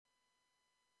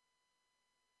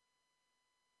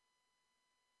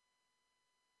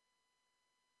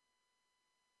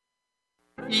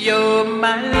You're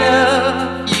my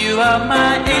love, you are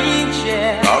my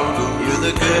angel. You're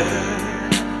the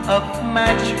girl of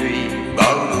my dream.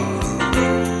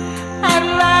 I'd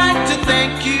like to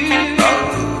thank you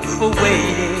for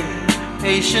waiting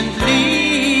patiently.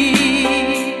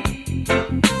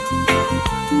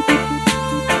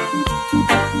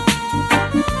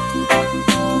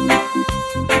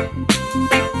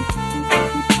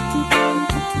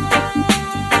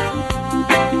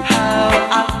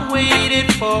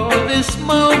 For this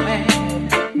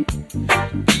moment,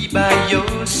 be by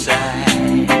your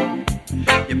side.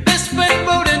 Your best friend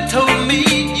wrote and told me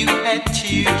you had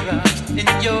teardrops in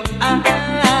your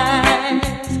eyes.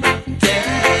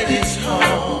 Dad is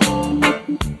home.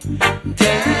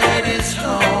 Dad is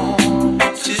home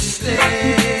to stay.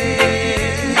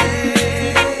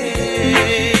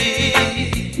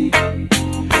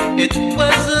 It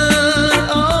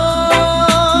wasn't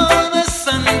on a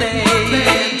Sunday.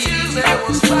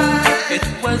 It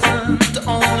wasn't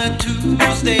on a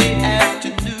Tuesday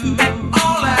afternoon.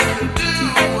 All I could do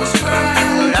was cry.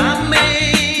 But I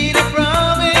made a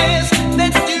promise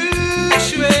that you'd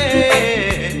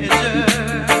treasure.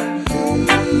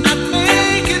 I'd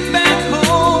make it back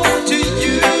home to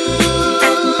you.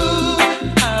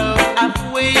 How I've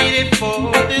waited for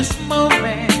this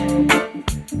moment.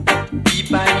 Be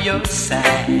by your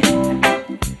side.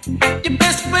 Your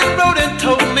best friend wrote and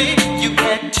told me you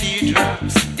had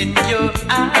teardrops in your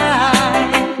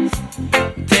eyes.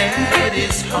 Dad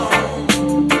is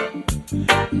home.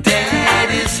 Dad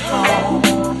is home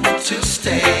to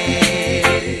stay.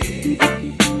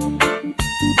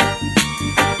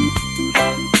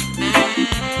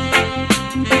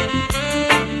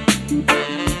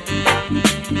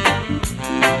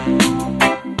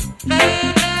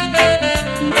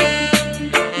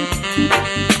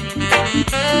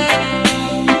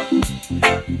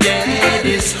 Dad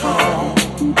is home.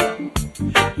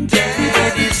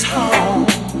 Dad is home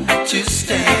to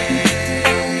stay.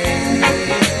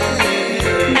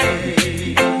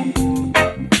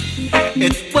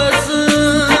 It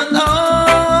wasn't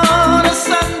on a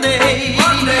Sunday.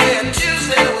 Monday and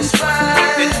Tuesday was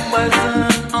fine. It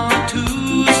wasn't on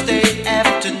Tuesday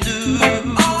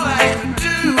afternoon. All I could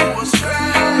do was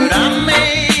cry. But I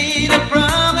made a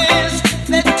promise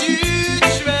that you'd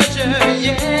treasure,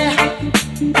 yeah.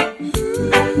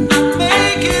 I'll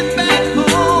make it back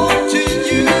home to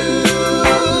you.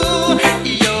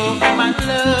 You're my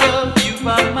love, you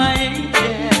are my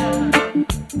angel,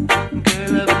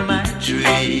 girl of my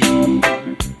dream.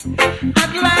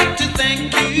 I'd like to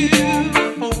thank you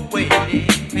for waiting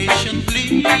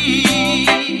patiently.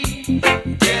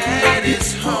 Dad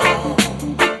is home.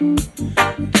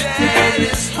 Dad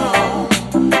is home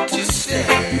to stay.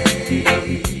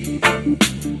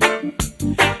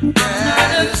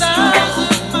 Dad is home.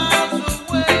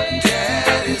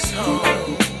 Dad is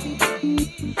home.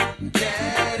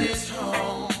 Dad is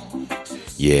home.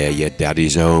 Yeah,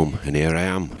 Daddy's home, and here I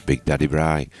am, Big Daddy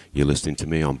Bry. You're listening to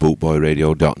me on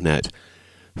bootboyradio.net.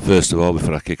 First of all,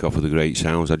 before I kick off with the great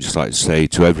sounds, I'd just like to say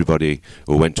to everybody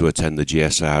who went to attend the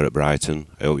GSR at Brighton,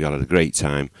 I hope you all had a great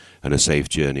time and a safe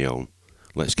journey home.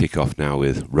 Let's kick off now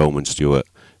with Roman Stewart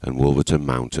and Wolverton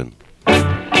Mountain.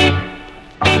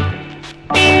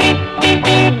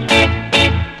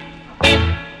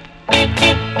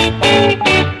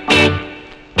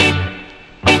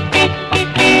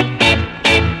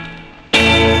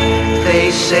 They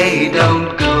say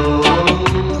don't go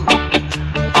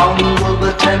on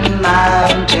Wolverton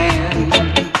Mountain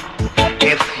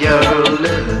if you're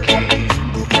looking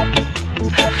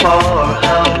for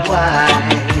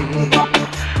Hawaii.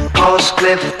 'Cause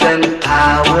Clifton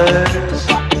Powers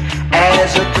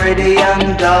has a pretty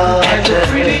young daughter.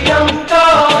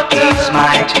 He's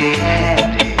mighty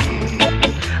handy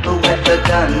with a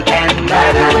gun and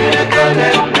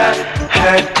knife.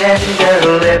 Her tender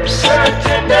lips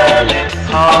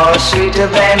are sweeter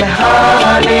than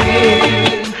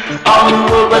honey. On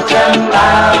Wolverton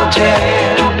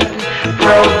Mountain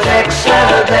protects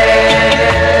her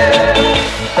there.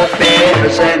 The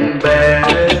bears and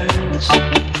birds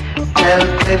tell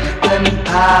Clifton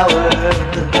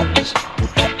Powers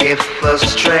if a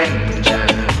stranger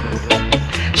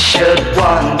should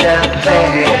wander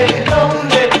there.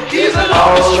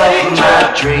 All of my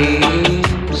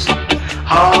dreams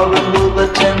are on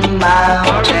Wolverton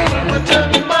Mountain.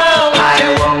 I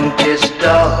want his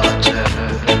daughter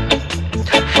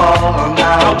for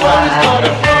my wife.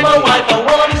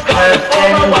 Her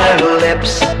tender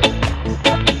lips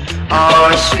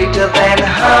are sweeter than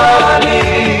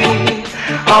honey.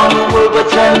 On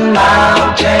Wolverton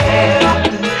Mountain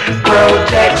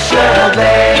protects her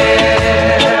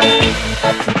there.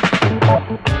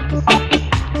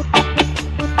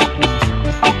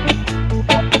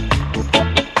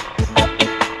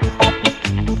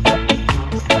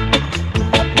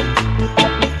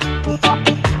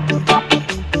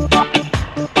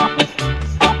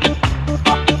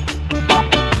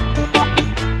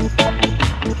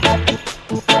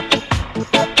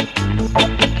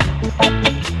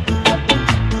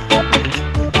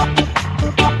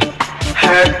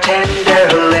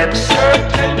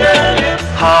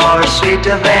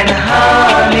 sweeter than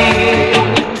honey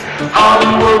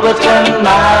on Wolverton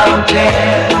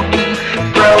Mountain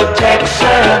protects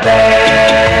her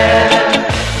there.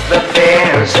 The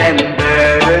bears and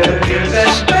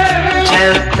birds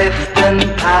tell Clifton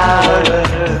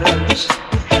Powers,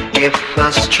 if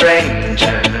a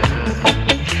stranger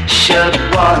should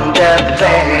wander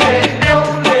there,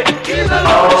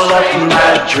 all of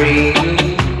my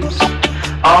dreams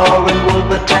are in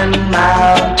Wolverton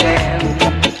Mountain.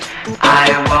 I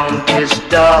want his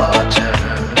daughter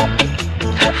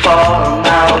for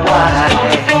my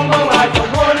wife.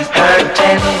 Her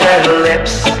tender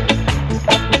lips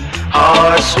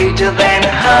are sweeter than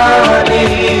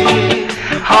honey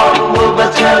on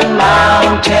Wolverton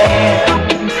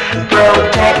Mountain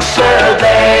protects her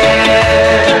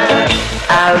there.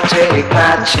 I'll take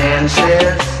my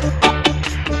chances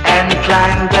and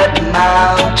climb that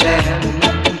mountain.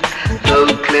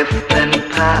 Though Clifton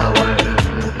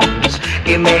Powers,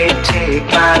 he may take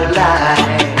my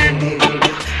life,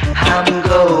 I'm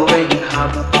going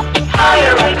up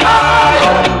higher and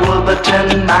higher on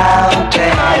Wolverton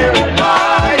Mountain. Higher and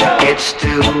higher. It's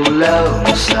too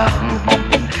lonesome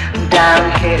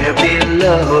down here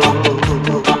below.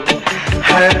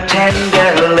 Her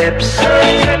tender lips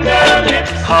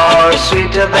are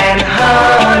sweeter than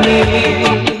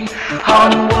honey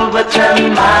on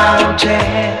Wolverton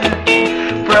Mountain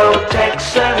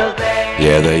protects her there.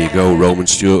 Yeah, there you go, Roman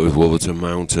Stewart with Wolverton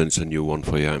Mountain. It's a new one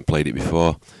for you. I haven't played it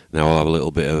before. Now I'll have a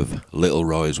little bit of Little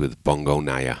Roy's with Bongo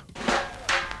Naya.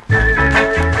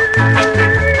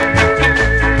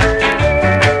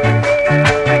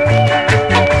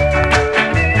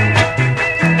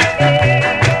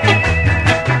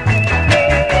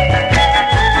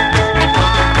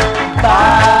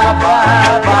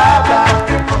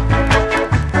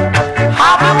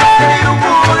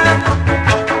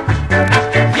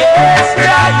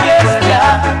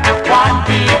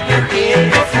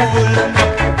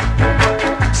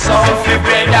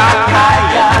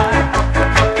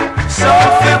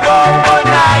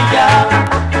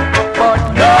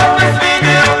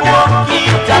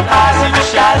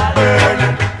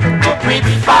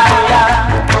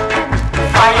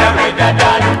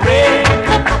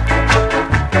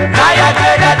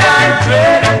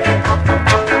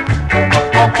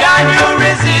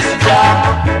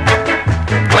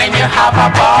 Have a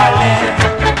ballin',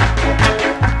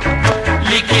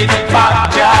 lickety pop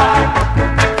jar,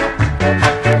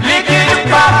 lickety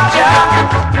pop jar.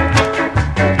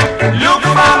 Look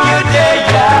from you there,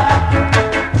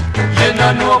 you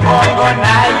don't know Bongo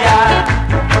Naya.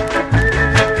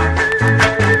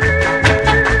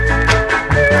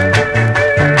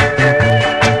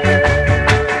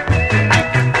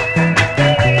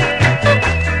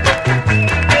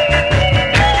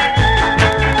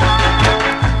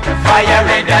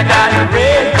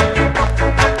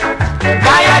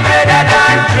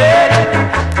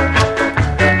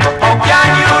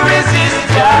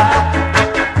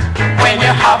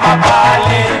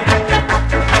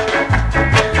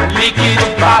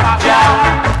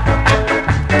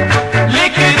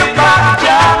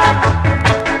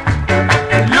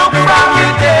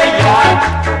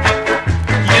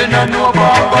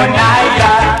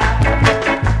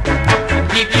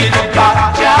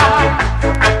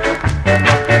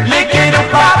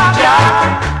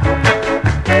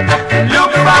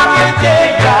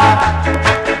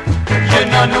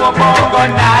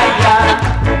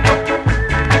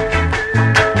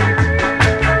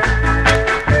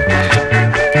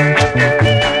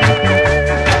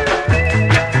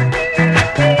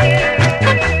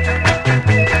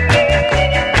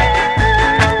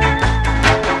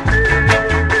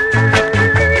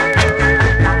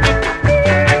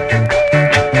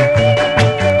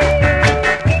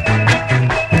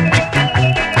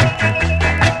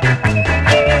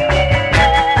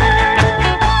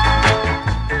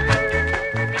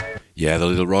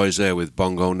 There with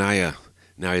Bongo Naya.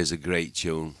 Naya's a great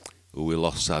tune who we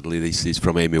lost sadly. This is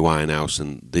from Amy Winehouse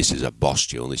and this is a boss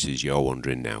tune. This is You're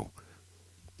Wondering Now.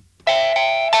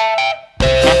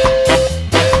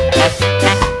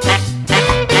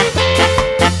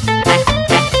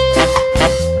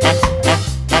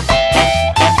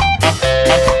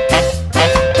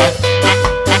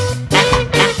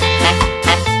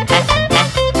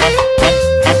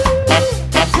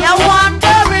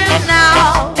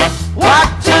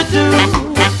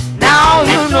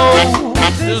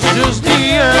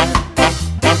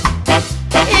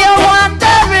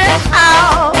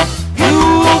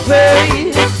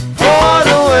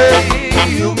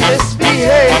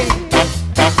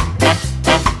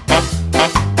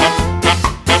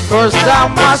 First I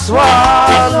must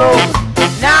swallow,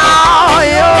 now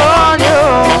you're on your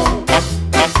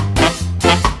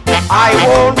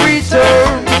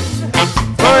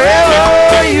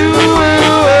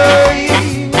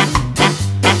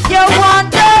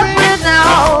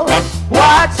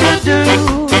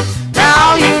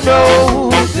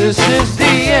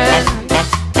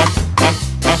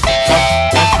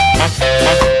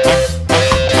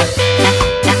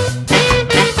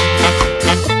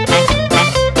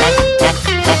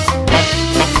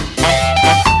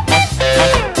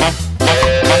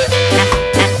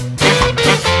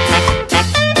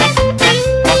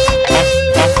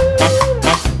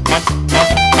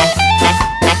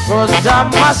I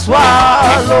must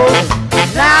swallow.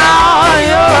 Now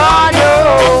you're on your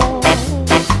own.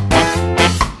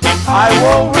 I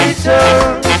won't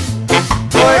return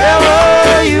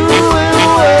wherever you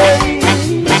will wait.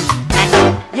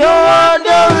 You're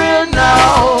wondering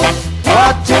now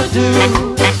what to do.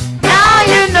 Now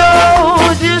you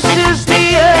know this is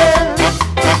the end.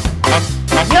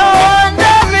 You're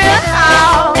wondering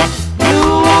how you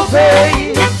will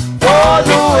pay for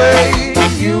the way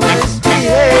you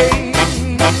misbehave.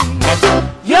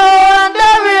 You're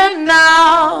wondering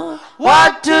now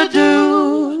what to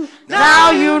do.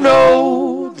 Now you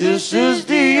know this is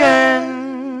the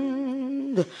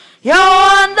end. You're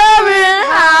wondering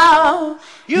how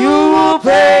you will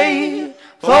pay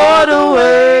for the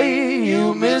way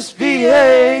you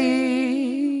misbehave.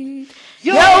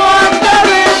 You're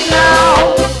wondering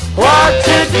now what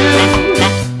to do.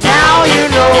 Now you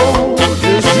know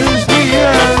this is the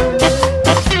end.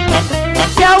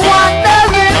 You're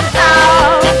wondering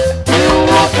how you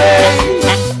will pay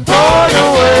for the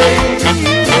way you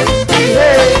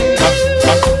misbehave.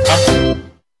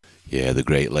 Yeah, the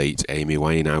great late Amy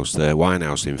Winehouse there.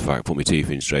 Winehouse, in fact, put my teeth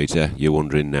in straight, eh? You're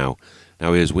wondering now.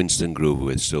 Now here's Winston Groove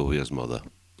with Sylvia's Mother.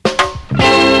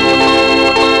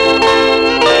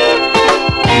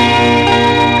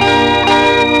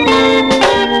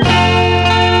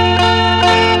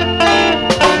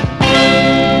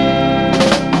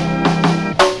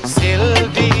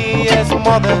 Sylvia's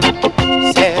mother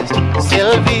says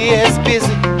Sylvia's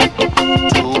busy,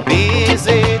 too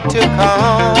busy to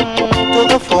come to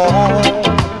the phone.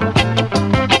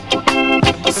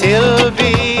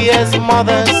 Sylvia's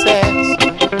mother says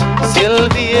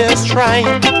Sylvia's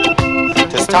trying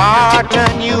to start a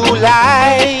new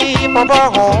life of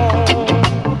her own.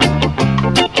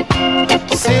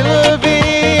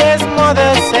 Sylvia's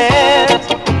mother says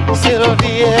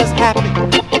Sylvia's happy,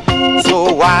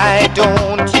 so why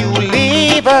don't you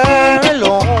leave her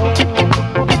alone?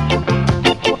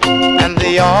 And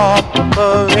the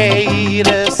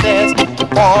operator says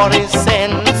 40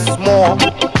 cents more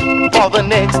for the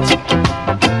next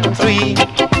 3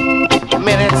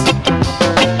 minutes.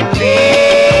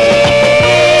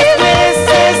 Please,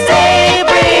 Mrs.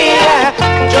 Avery, I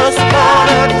just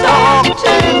wanna talk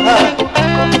to her.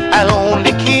 I'll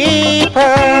only keep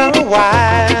her a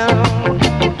while.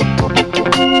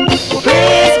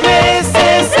 Please,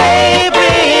 Mrs.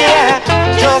 Avery, I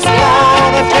just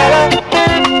wanna tell her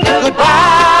goodbye.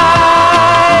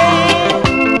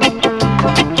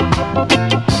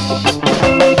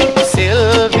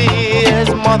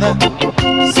 Sylvia's mother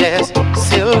says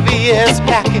Sylvia's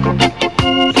packing.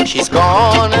 She's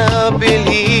gonna be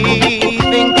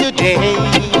leaving today.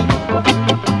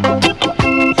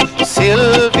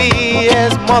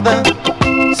 Sylvia's mother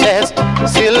says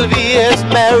Sylvia's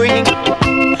marrying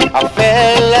a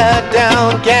fella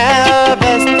down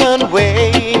Galveston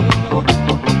Way.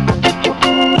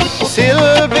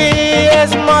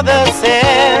 Sylvia's mother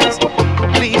says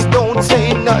please don't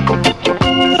say nothing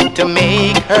to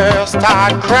make her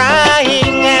start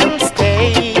crying and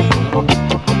stay.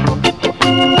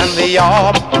 And the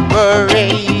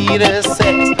operator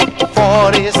says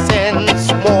 40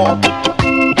 cents more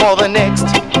for the next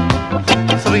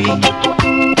 3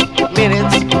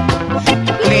 minutes.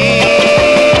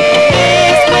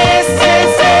 Please,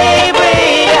 Mrs.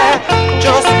 Avery, I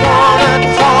just wanna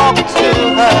talk to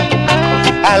her.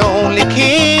 I'll only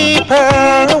keep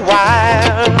her a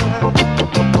while.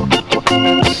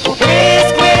 Please,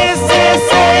 Mrs.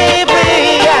 Avery,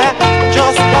 I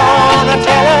just wanna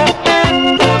tell her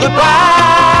goodbye.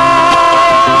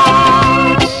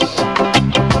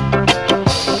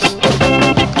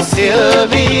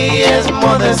 Sylvia's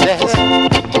mother says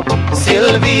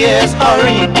Sylvia's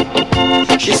hurrying.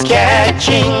 She's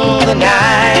catching the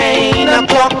 9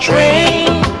 o'clock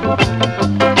train.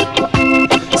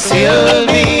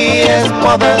 Sylvia's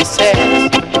mother says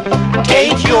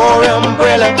take your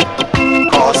umbrella,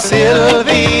 'cause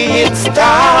Sylvie, it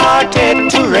started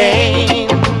to rain.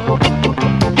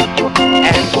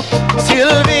 And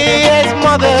Sylvia's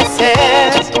mother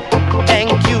says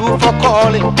thank you for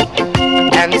calling,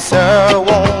 and sir,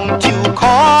 won't you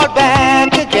call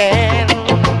back again?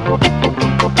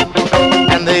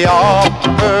 And the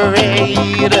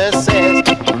operator says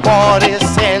 40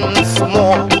 cents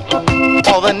more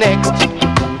for the next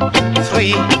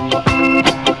 3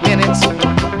 minutes.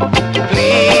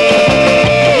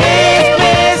 Please,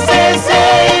 Mrs.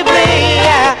 Avery, I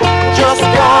just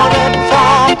wanna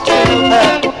talk to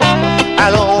her.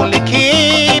 I'll only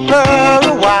keep her a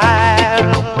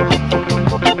while.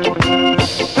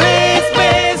 Please,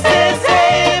 Mrs.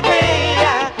 Avery, I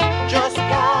just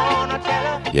wanna tell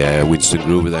her. Yeah, Winston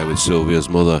Groove there with Sylvia's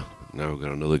Mother. Now we've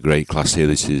got another great class here.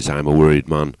 This is I'm a Worried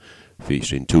Man,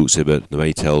 featuring Toots Hibbert, the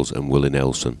Maytals and Willie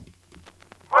Nelson.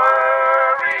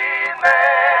 Worried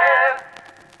man,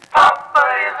 Papa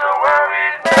is a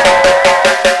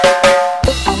worried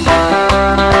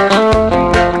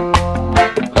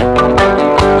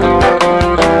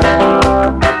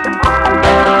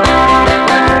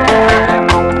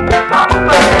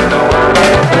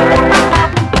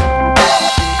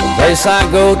The place I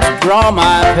go to draw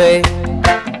my pay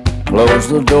closed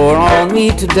the door on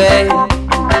me today.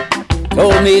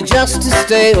 Told me just to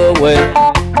stay away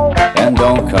and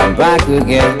don't come back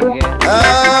again.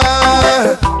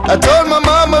 I told my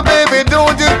mama, baby,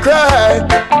 don't you cry.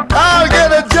 I'll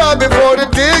get a job before the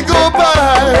days go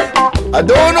by. I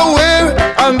don't know where,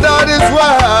 and that is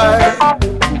why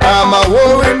I'm a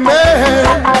worried man.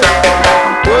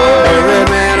 Worried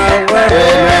man, a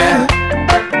worried man.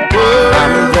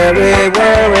 I'm a very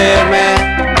worried man.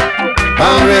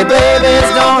 Hungry babies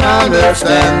don't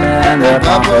understand that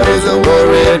Papa is a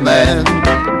worried man.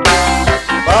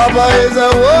 Papa is a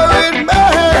worried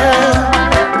man.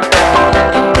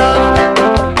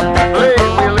 Play,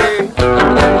 Billy.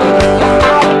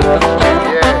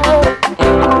 Yeah,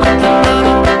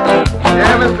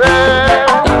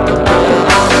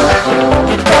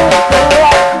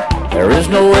 There is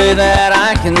no way that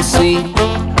I can see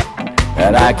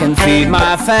that I can feed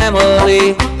my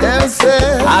family. yes,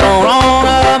 sir. I don't own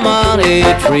a money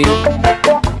tree.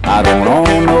 I don't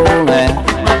own no land.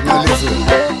 Now listen.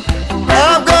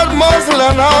 I've got muscle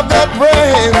and I've got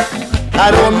brain.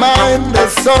 I don't mind the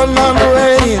sun and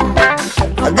rain.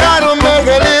 I gotta make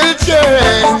a little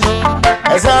change,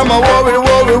 as I'm a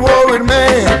worried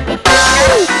man.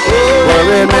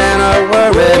 Worried man, a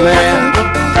worried man.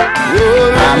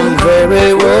 I'm a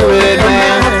very worried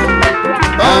man.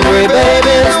 Hungry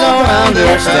babies don't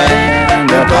understand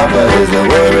that Papa is a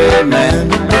worried man.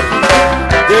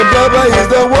 The Papa is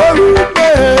the worried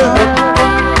man.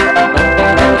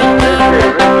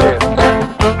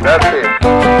 That's it.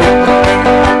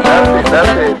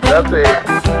 That's it.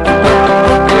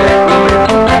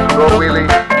 Yeah, go Willie.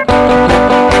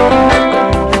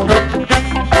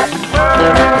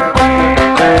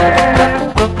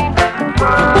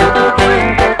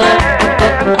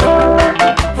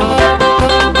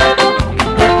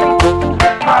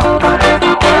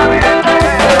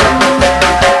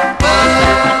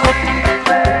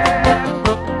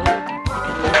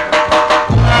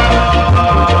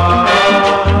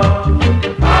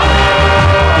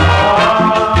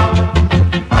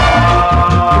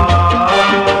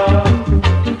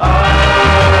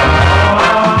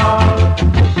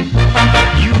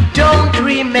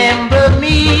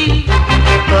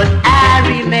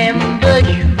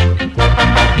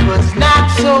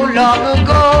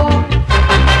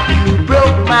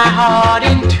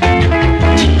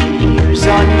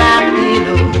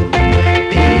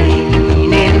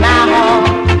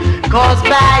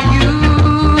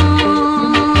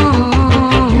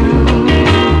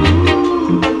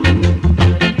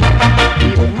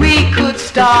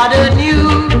 Start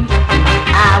anew,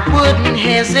 I wouldn't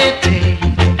hesitate.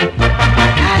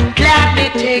 I'd gladly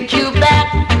take you back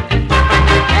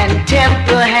and tempt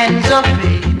the hands of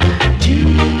fate.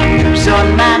 Tears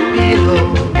on my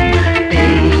pillow,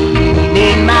 pain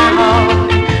in my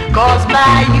heart, caused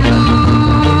by you.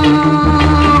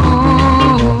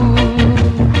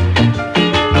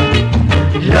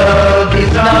 Love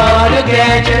is not a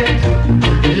gadget,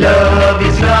 love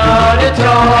is not a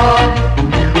toy.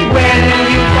 When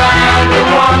you find the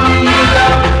one you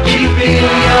love, she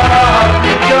fill your heart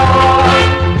with joy.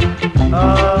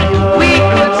 If we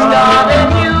could start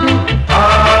anew,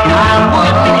 I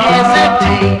wouldn't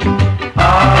hesitate.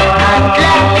 I'd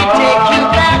gladly take you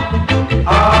back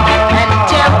and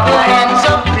tap the hands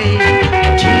of fate.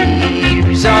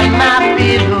 Tears on my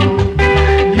pillow,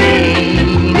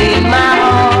 pain in my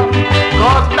heart,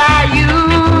 caused by you.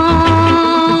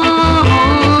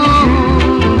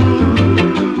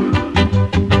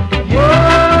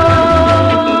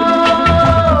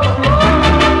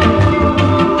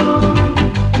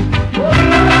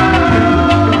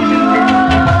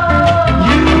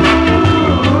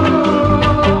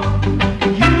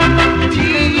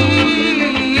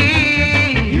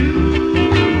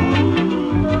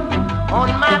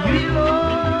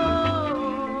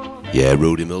 Yeah,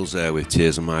 Rudy Mills there with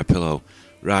Tears on My Pillow.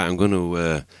 Right, I'm going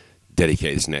to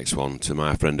dedicate this next one to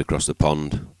my friend across the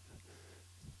pond,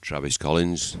 Travis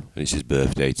Collins, and it's his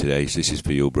birthday today, so this is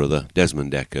for you, brother.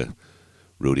 Desmond Decker,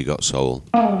 Rudy Got Soul.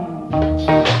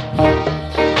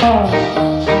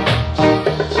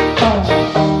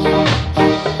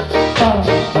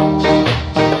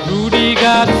 Rudy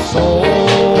got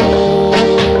soul.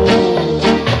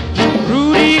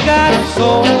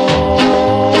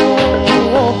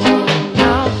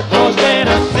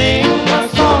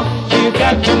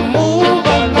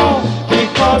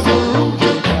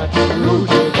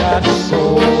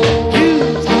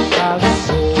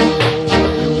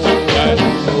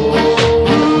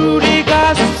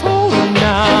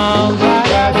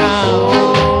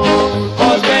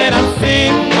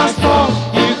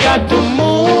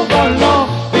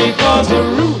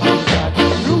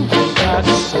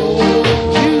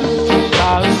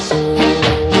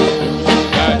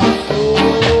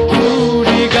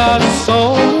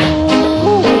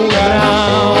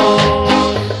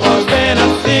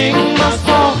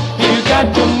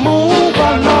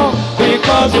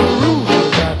 because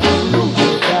Rudy got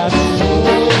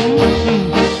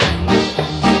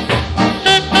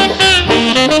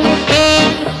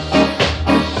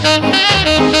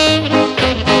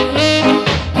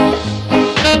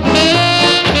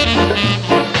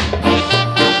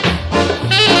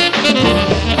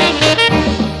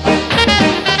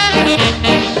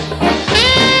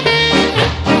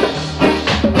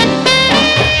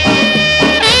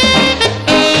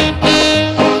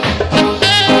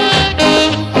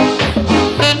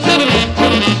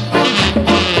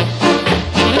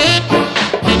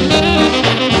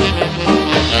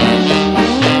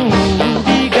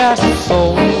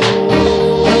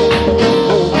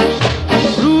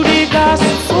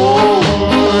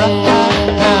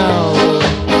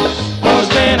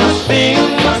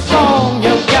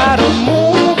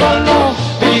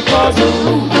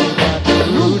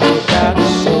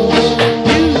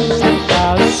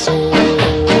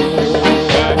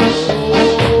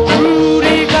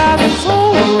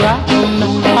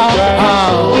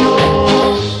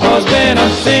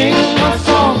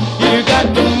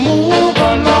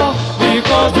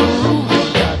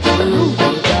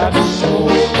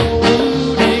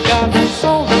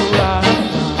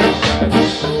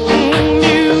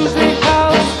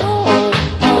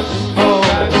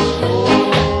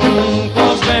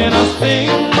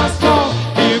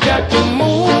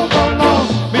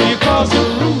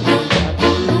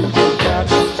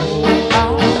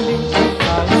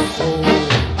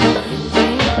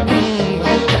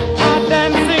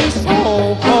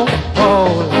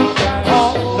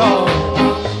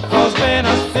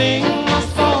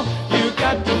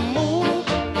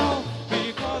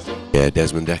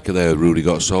Desmond Decker there, Rudy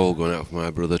Got Soul, going out for my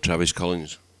brother Travis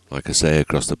Collins. Like I say,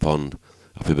 across the pond.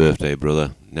 Happy birthday,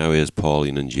 brother. Now here's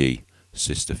Pauline and G.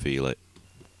 Sister Feel It.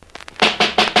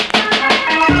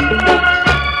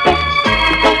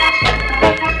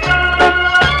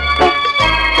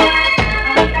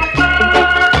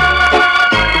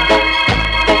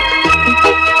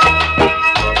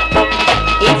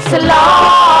 It's a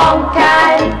long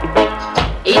time.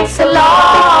 It's a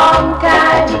long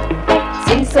time.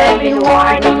 Since I've been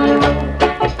warning you,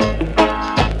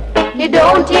 you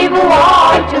don't even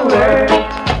want to work.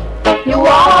 You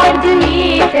want to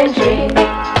eat and drink,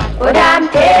 but I'm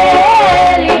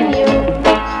telling you,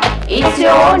 it's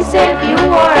your own self you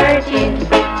are hurting.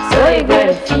 So you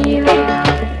gotta feel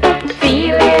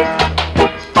it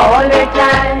all the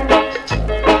time.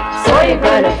 So you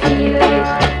gotta feel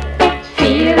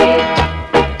it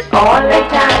all the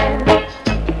time.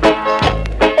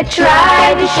 I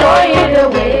try to show you the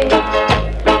way,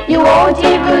 you won't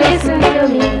even listen to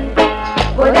me,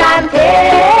 but I'm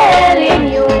telling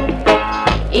you,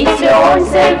 it's your own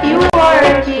self you are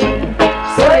hurting.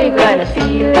 So you gotta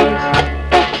feel it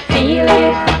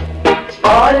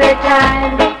all the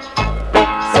time.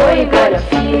 So you gotta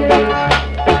feel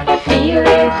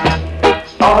it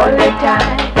all the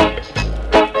time.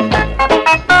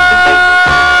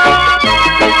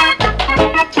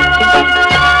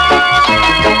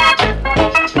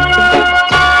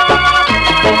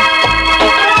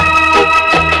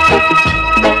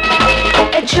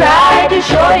 Try to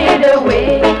show you the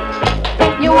way,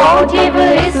 you won't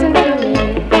even listen to me,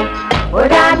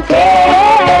 but I'm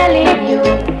telling you,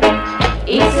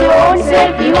 it's your own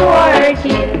self you are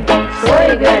hurting. So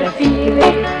you gotta feel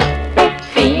it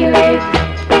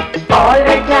all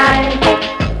the time.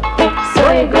 So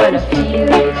you gotta feel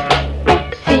it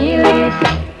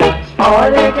all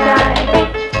the time.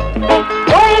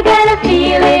 Oh, you gotta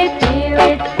feel it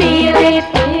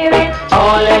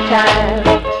all the time.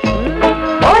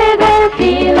 Oh, you gotta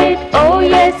feel it, oh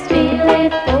yes,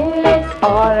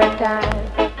 all the time.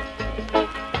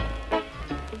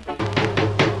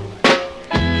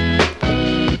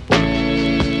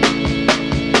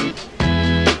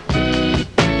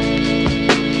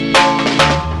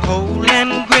 Cold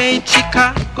and gray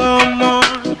Chicago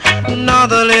morn,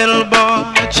 another little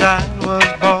boy child was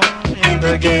born in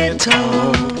the ghetto.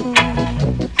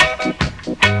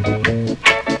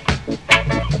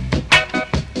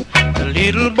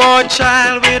 Little boy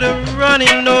child with a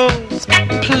runny nose,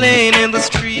 playing in the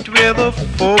street where the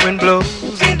four wind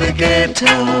blows in the ghetto.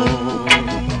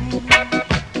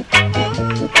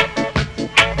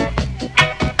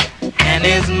 And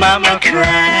his mama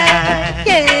cried,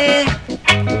 yeah.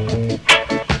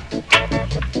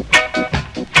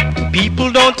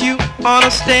 People, don't you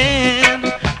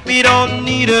understand? We don't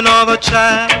need another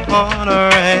child on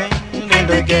our hand in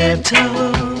the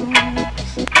ghetto.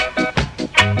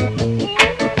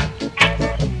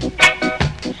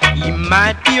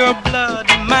 Might be your blood,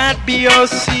 might be your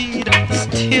seed,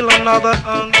 still another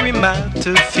hungry mouth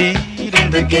to feed in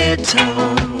the ghetto.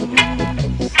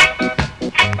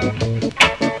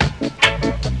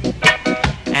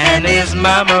 And his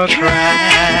mama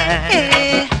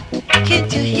cried.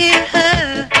 Can't you hear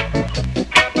her?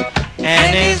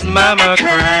 And his mama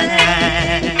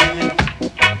cried.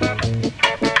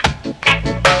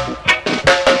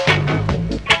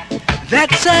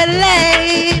 That's a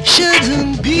life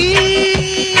shouldn't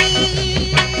be.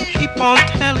 Keep on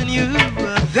telling you.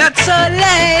 That's a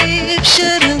life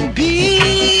shouldn't be.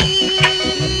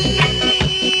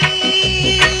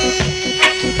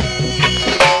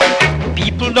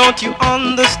 People, don't you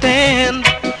understand?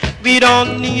 We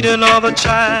don't need another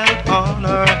child on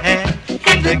our hand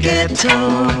in the ghetto.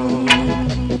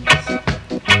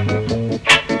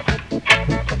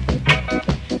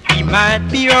 He might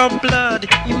be your blood,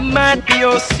 he might be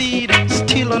your seed,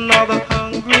 still another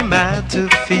hungry man to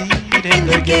feed in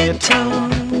the ghetto.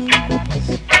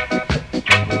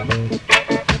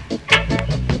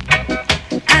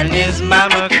 And his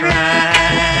mama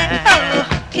cried. Oh,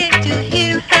 can't you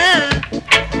hear her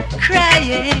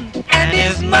crying? And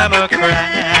his mama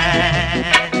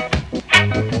cried.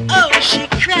 Oh, she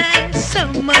cried so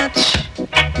much.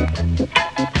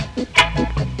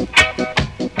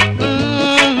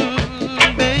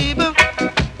 Baby,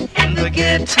 in the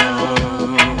ghetto.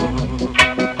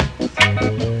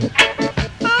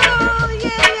 Oh,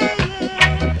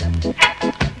 yeah.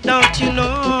 Don't you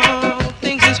know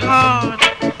things is hard,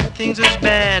 things is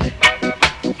bad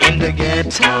in the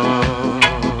ghetto.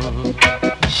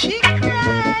 She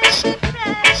cried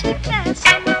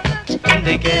so much. In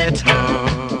the ghetto.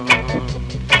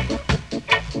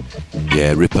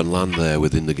 Yeah, Rip and Land there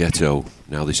within the ghetto.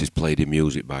 Now this is played in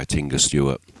music by Tinga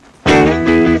Stewart.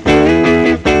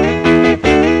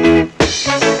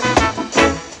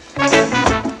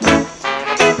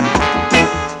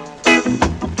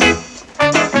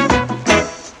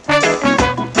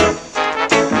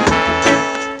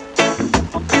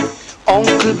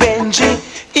 Uncle Benji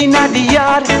inna the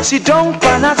yard, sit down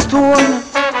on a stone.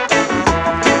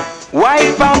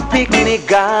 Wife and picnic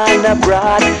gone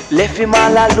abroad, left him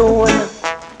all alone.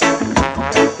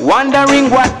 Wondering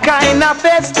what kind of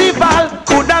festival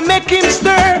coulda make him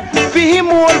stir for him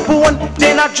old bone.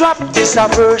 Then I drop this a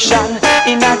version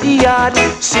inna the yard,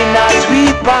 sinners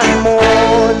weep and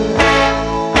moan.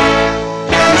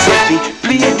 Say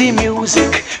play the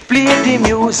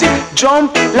music,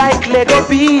 jump like Lego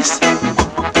beast.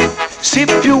 Sip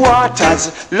your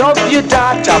waters, love your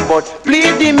daughter, but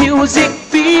play the music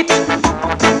beat.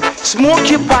 Smoke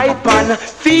your pipe and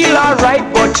feel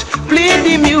alright, but play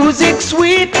the music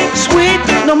sweet.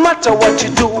 No matter what you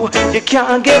do, you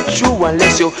can't get through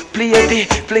unless you play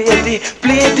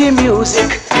the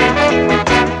music.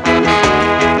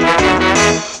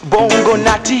 Bongo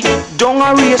natty, down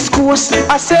a race course,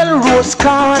 I sell rose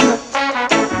can.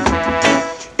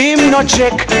 Him no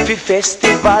check fi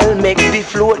festival, make the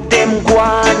float them go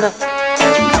on.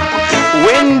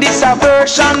 When this a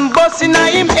version bust inna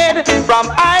him head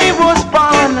from I was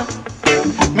born,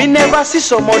 me never see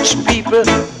so much people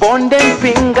burn them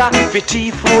finger fi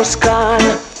thief rose can.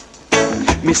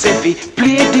 Me say fi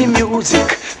play the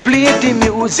music,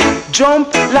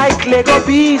 jump like Lego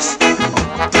beast.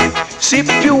 Sip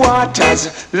your waters,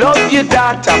 love your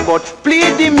daughter, but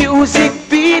play the music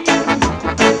beat.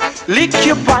 Lick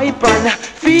your pipe and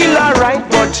feel alright,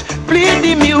 but play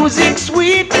the music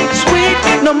sweet.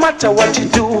 No matter what you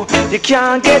do, you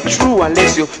can't get through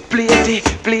unless you play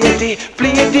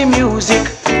the music.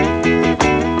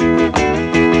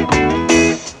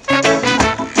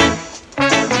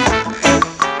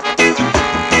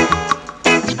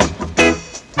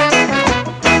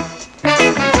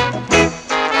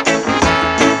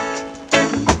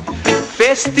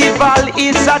 Festival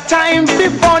is a time for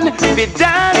fun, for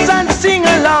dance and sing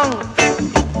along.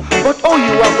 But oh,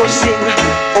 you are go sing,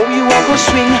 oh, you are go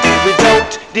swing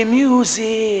without the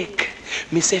music.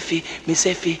 Me say fi, play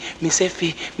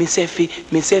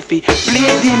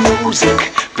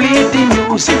the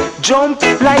music, jump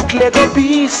like Lego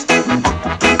beast.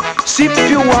 Sip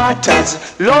your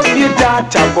waters, love your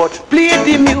daughter, but play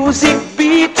the music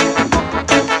beat.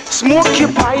 Smoke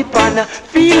your pipe and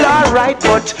feel alright,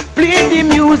 but play the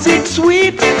music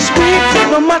sweet.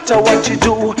 No matter what you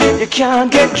do, you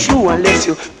can't get through unless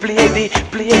you play the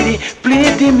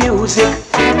music.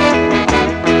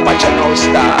 Watch out now,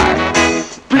 star.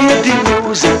 Play the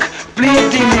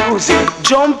music,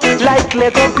 jump like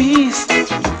Lego beast.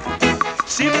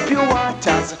 Sip your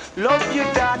waters, love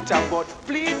your daughter, but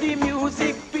play the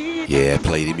music beat. Yeah,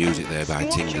 play the music there by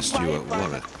Tinga Stewart.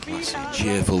 What a classic,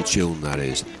 cheerful tune that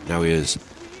is. Now here's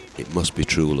It Must Be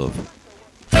True Love.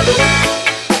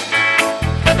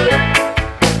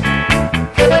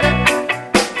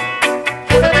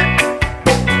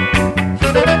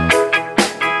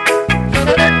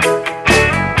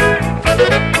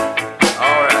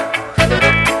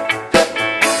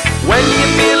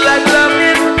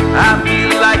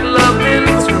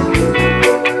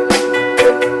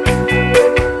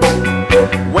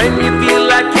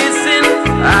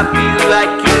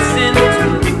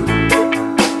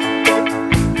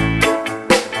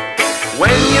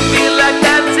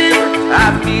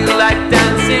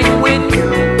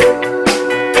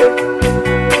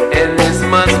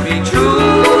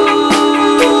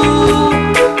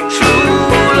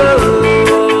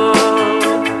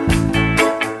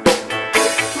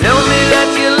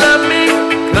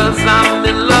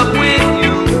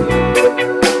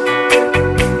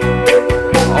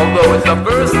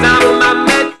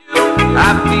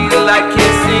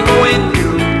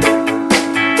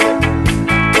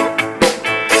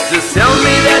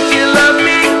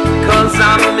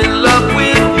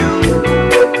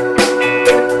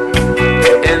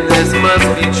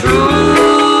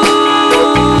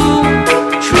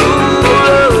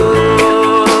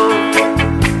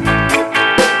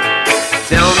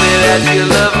 that you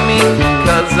love me,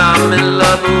 'cause I'm in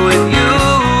love with you.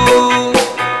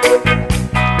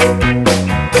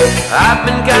 I've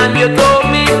been kind, you told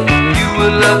me you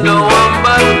will love no one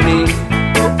but me.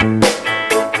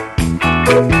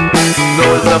 So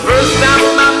it's the first time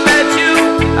I met you,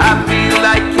 I feel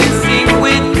like kissing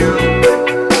with you.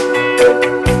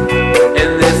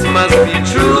 And this must be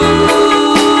true,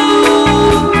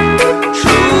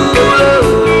 true love.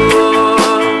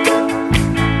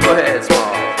 Go ahead, Small.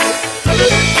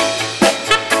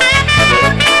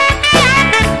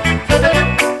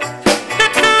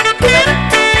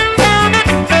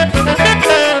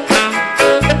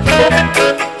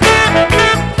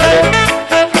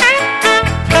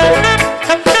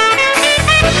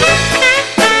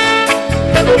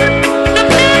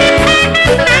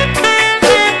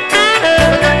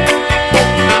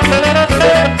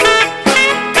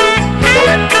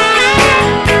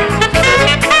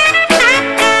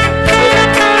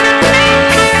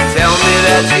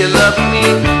 You love me,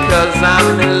 'cause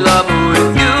I'm in love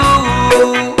with you.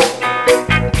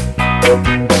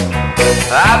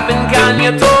 I've been kind,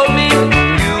 you told me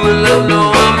you will love no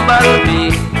one but me.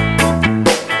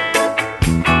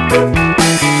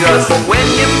 Just when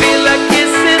you feel like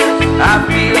kissing, I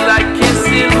feel like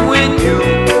kissing with you.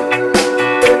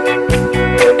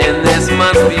 And this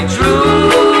must be true,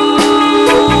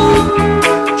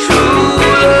 true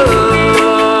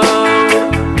love.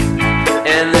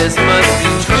 And this must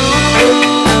be true,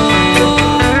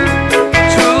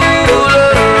 true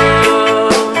love.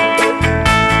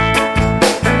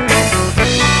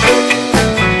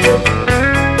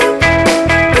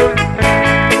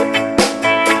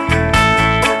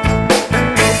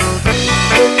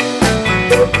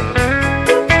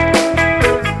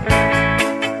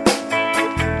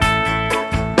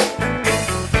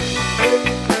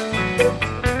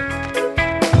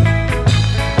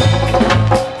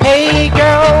 Hey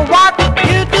girl, what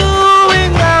you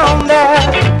doing down there?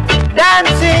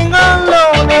 Dancing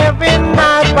alone every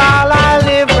night while I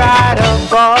live right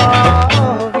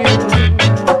above you.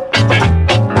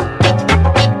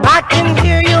 I can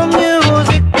hear your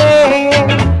music playing,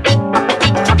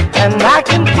 and I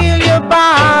can feel your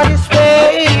body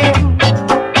swaying.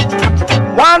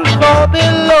 One floor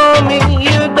below me,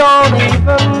 you don't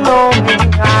even know me.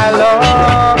 I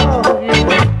love you.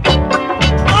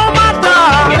 Oh my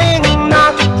darling,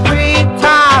 knock 3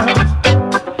 times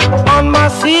on my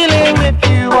ceiling if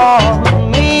you want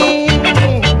me.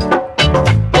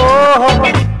 Oh,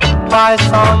 twice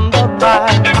on the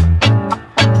back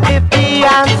if the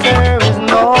answer is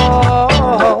no.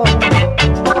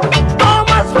 Oh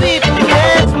my sweet,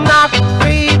 yes, knock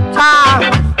 3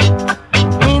 times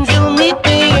means you'll meet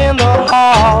me in the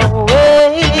hallway.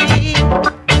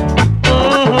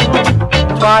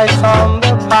 Twice on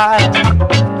the pipe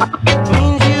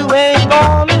means you ain't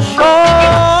gonna show.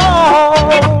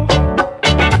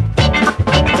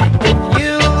 If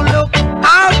you look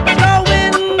out your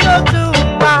window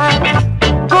tonight,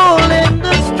 pulling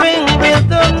the string with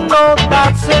the note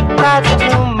that's attached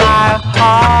to my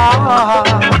heart.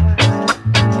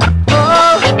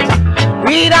 Oh,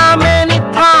 read how many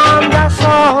times I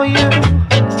saw you,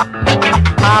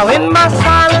 how in my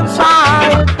silence I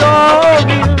adore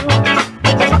you,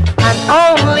 and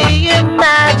only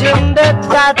imagine that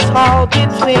that's all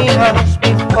between us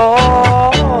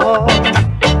before.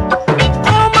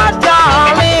 Oh my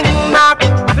darling, knock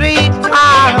 3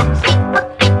 times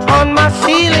on my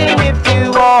ceiling if you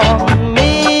want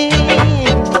me.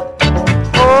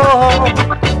 Oh,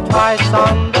 twice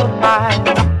on the pipe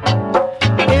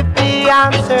if the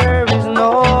answer is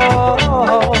no.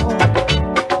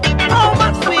 Oh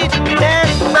my sweet, then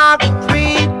knock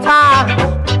 3 times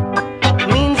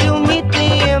means you'll meet me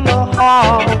in the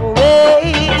hallway.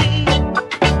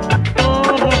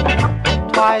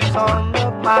 Twice on the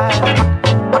pipe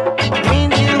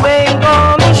means you ain't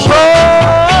gonna show.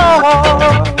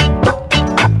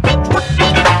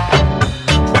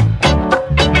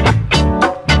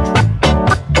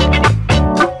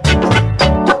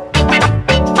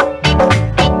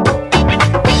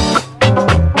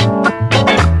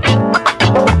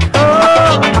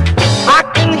 Oh, I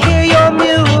can hear your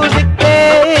music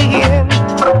playing,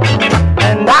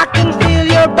 and I can feel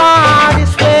your body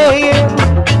swaying.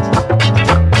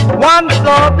 One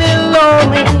floor below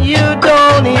me, you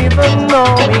don't even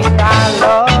know me. I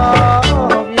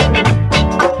love you.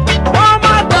 Oh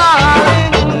my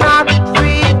darling, knock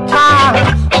 3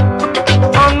 times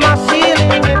on my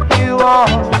ceiling if you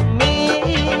want me.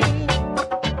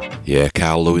 Yeah,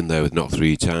 Carl Lewin there with Knock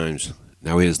 3 Times.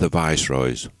 Now here's the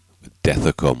Viceroys with Death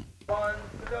A Come. 1,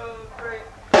 2, 3.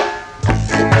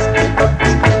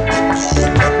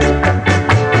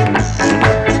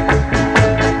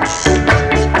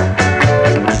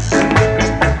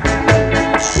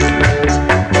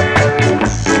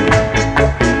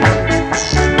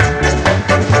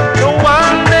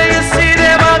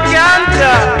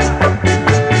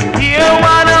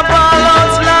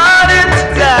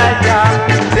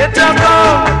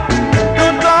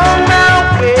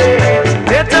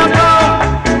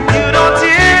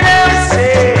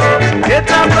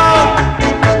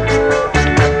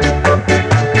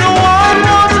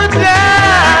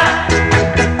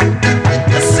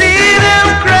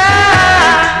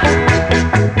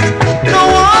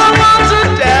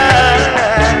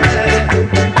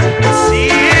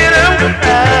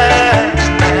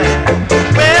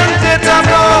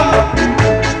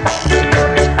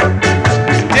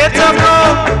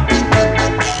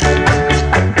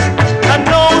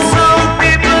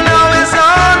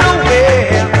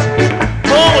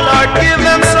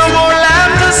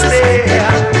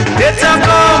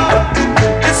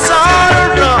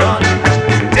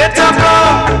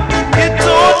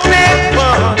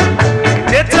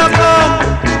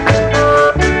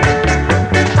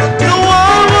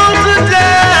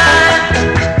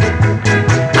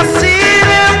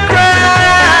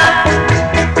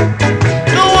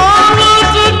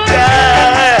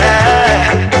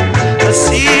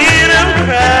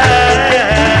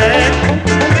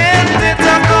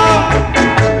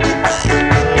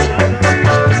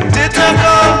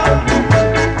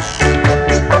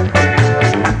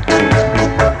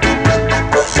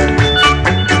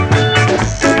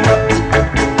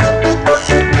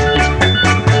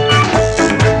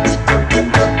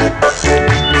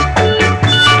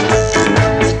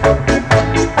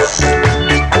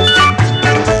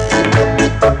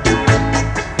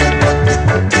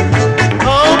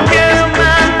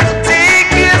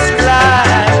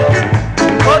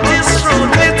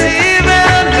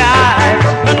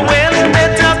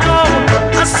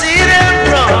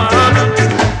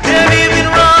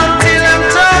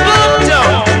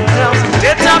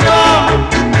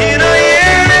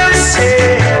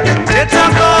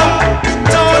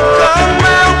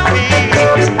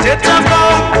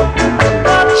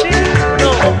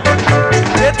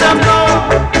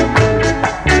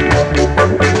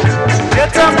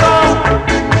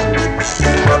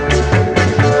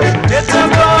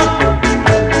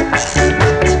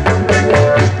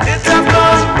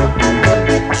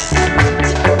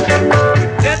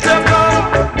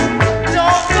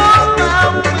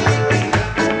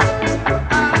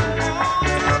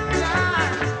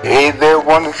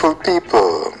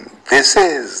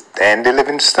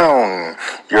 Stone.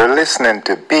 You're listening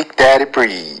to Big Daddy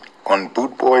Breed on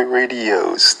Bootboy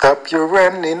Radio. Stop your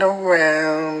running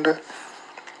around.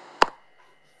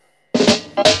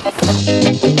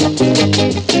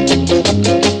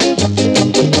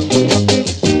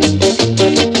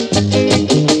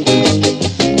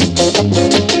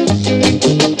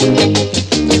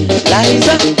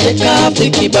 Liza, take off the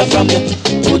keeper from you.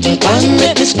 Put it on,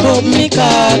 make me scrub me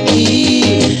khaki.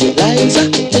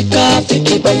 Liza, take off the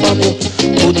keeper from you.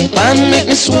 Put it on, make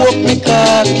me smoke me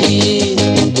khaki.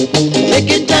 Make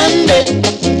it dandy,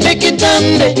 make it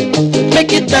dandy,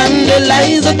 make it dandy,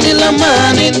 Liza, till the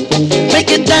morning.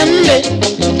 Make it dandy,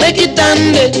 make it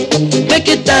dandy, make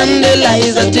it dandy,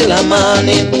 Liza, till the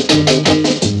morning.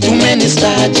 Too many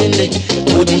starting the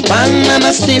wooden pan and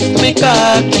a stiff me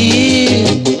khaki.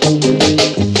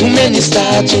 Too many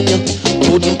starting the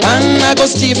wooden pan I go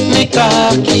stiff me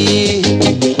khaki.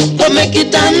 But make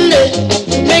it dandy,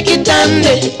 make it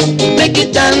dandy, make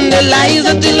it dandy,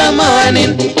 Liza, till the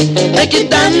morning. Make it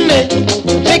dandy,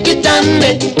 make it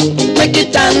dandy, make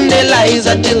it dandy,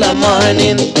 Liza, till the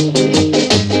morning.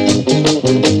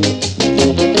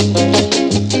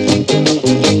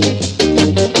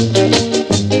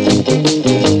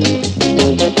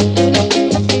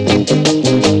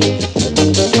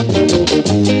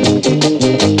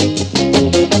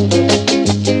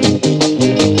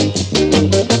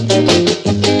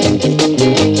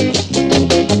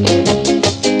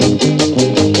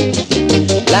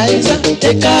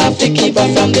 Take off the keeper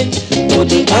from the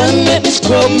wooden pan, make me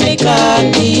scrub me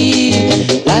khaki.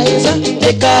 Liza,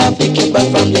 take off the keeper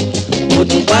from the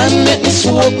wooden pan, make me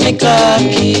smoke me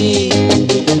khaki.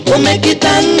 Oh, make it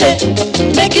dandy,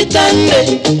 make it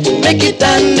dandy, make it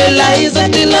dandy, Liza,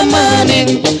 till the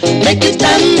morning. Make it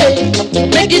dandy,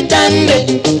 make it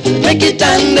dandy, make it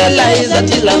dandy, Liza,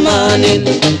 till the morning.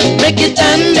 Make it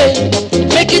dandy,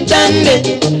 make it dandy,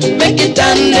 make it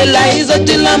dandy, Liza,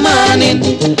 till the morning.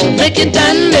 Make it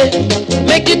dandy,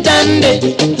 make it dandy,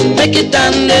 make it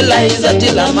dandy, Liza,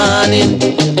 till the morning.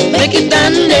 Make it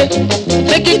dandy,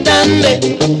 make it dandy,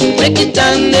 make it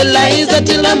dandy, Liza,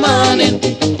 till the morning.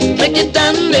 Make it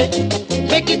dandy,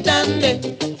 make it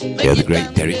dandy. Yeah, the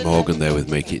great Derek Morgan there with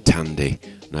Make It Tandy.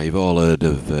 Now you've all heard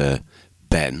of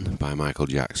Ben by Michael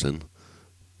Jackson.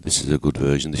 This is a good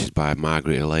version. This is by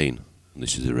Margaret Elaine. And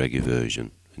this is a reggae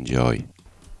version. Enjoy.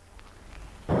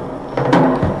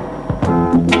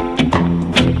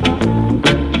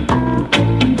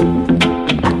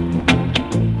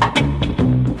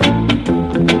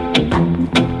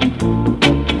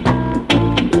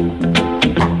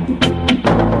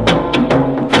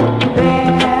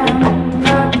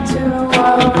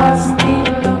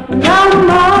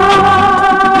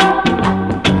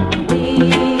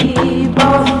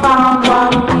 Found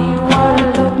what we were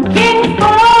looking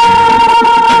for.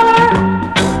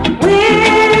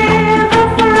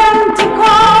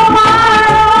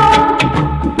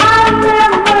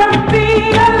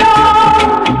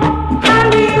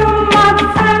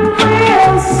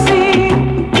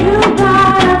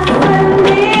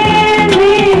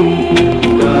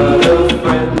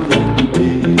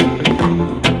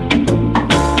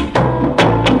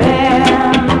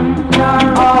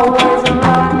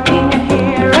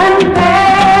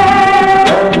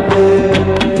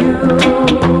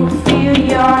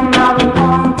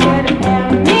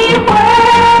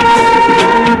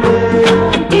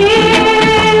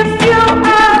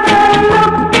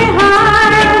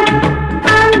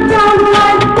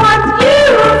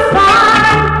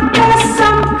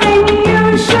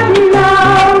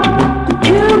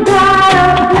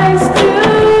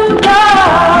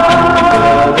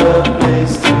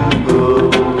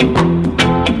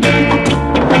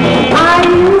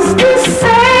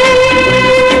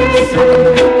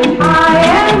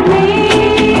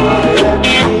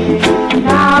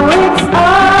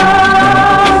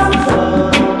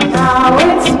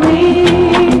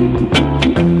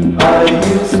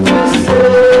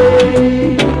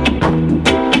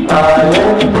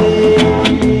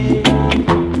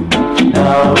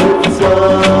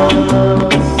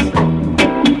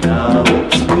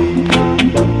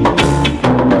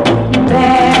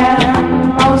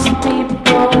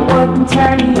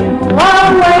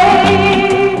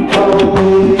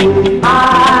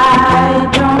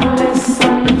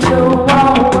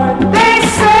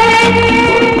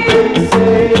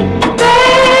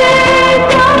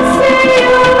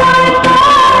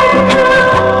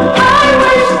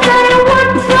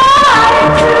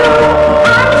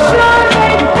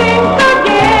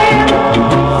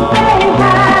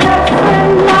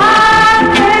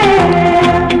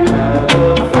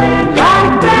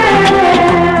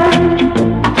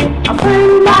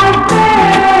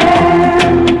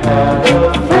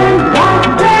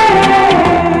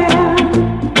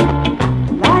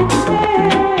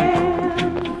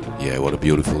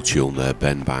 tune there,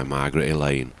 Ben by Margaret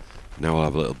Elaine. Now we'll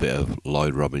have a little bit of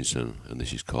Lloyd Robinson, and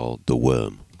this is called The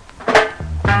Worm.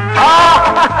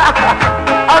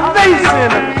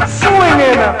 Amazing,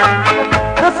 swinging.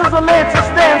 This is the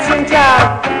latest dancing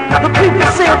time. The people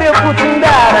say they're putting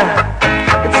down.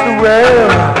 It's the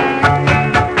worm.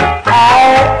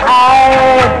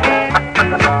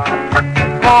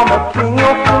 I'm a king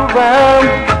of the worm.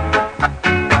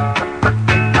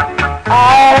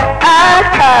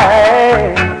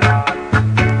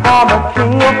 I'm a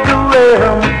king of the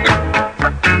worm.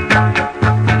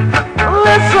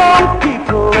 Listen,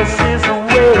 people, this is the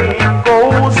way it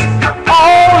goes.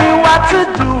 All you have to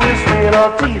do is feel a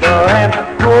teeter and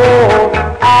go.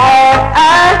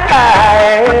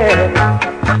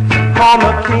 I'm a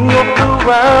king of the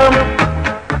worm.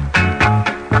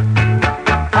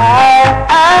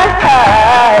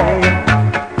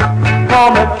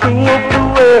 I'm a king of the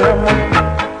worm.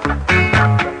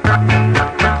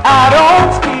 I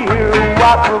don't hear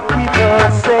what the people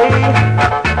say,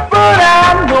 but I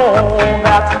know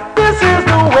that this is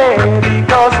the way,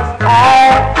 because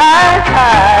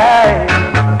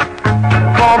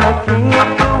I'm a king of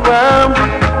the worm.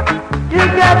 You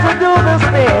got to do this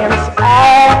dance.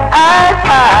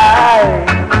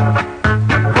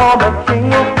 I'm a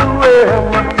king of the worm.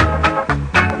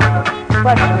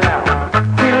 Watch me now.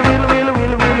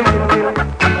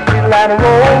 Will and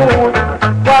roll.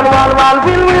 Wall,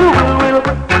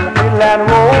 will and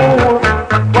roll.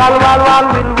 Wall, will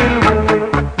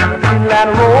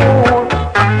and roll.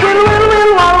 Will,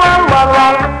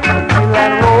 wall, will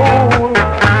and roll.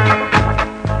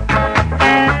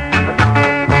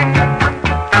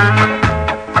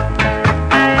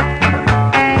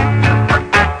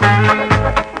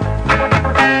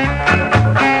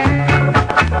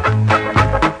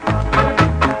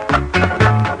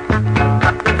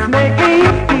 It's making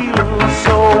you feel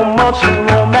so much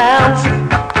romance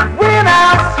when I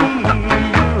see you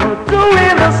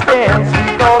doing the dance,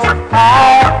 because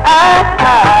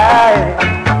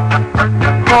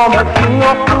I'm a king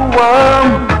of the worm.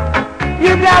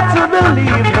 You got to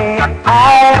believe me.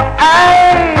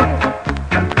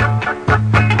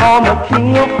 I'm a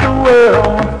king of the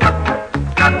worm.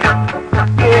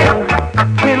 Yeah.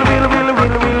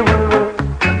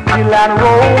 Will and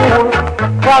roll.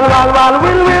 Wall,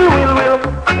 will and roll.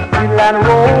 Will, wall, will and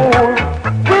roll.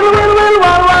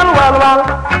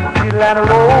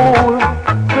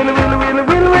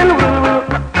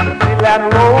 Will and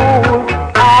roll.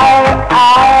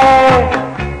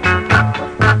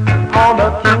 I'm a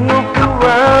king of the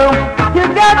world. You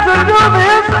got to do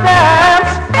this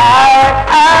dance.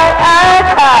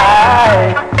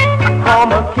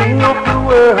 I'm a king of the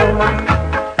world.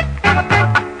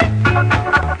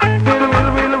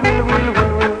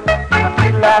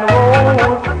 Will and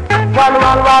roll. Wall,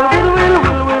 will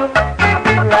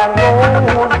and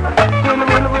roll.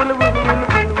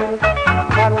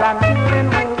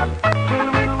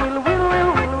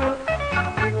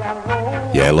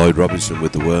 Yeah, Lloyd Robinson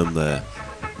with The Worm there.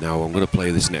 Now I'm going to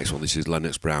play this next one. This is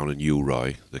Lennox Brown and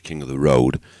U-Roy, the King of the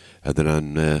Road. And then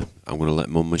I'm going to let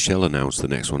Mum Michelle announce the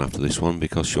next one after this one,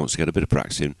 because she wants to get a bit of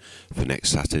practicing for next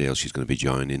Saturday, else she's going to be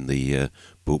joining the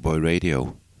Bootboy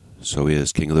Radio. So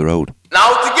here's King of the Road.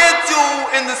 Now to get you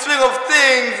in the swing of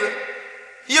things,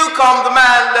 here come the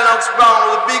man Lennox Brown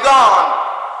with a big arm.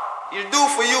 He'll do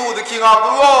for you the King of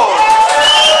the Road.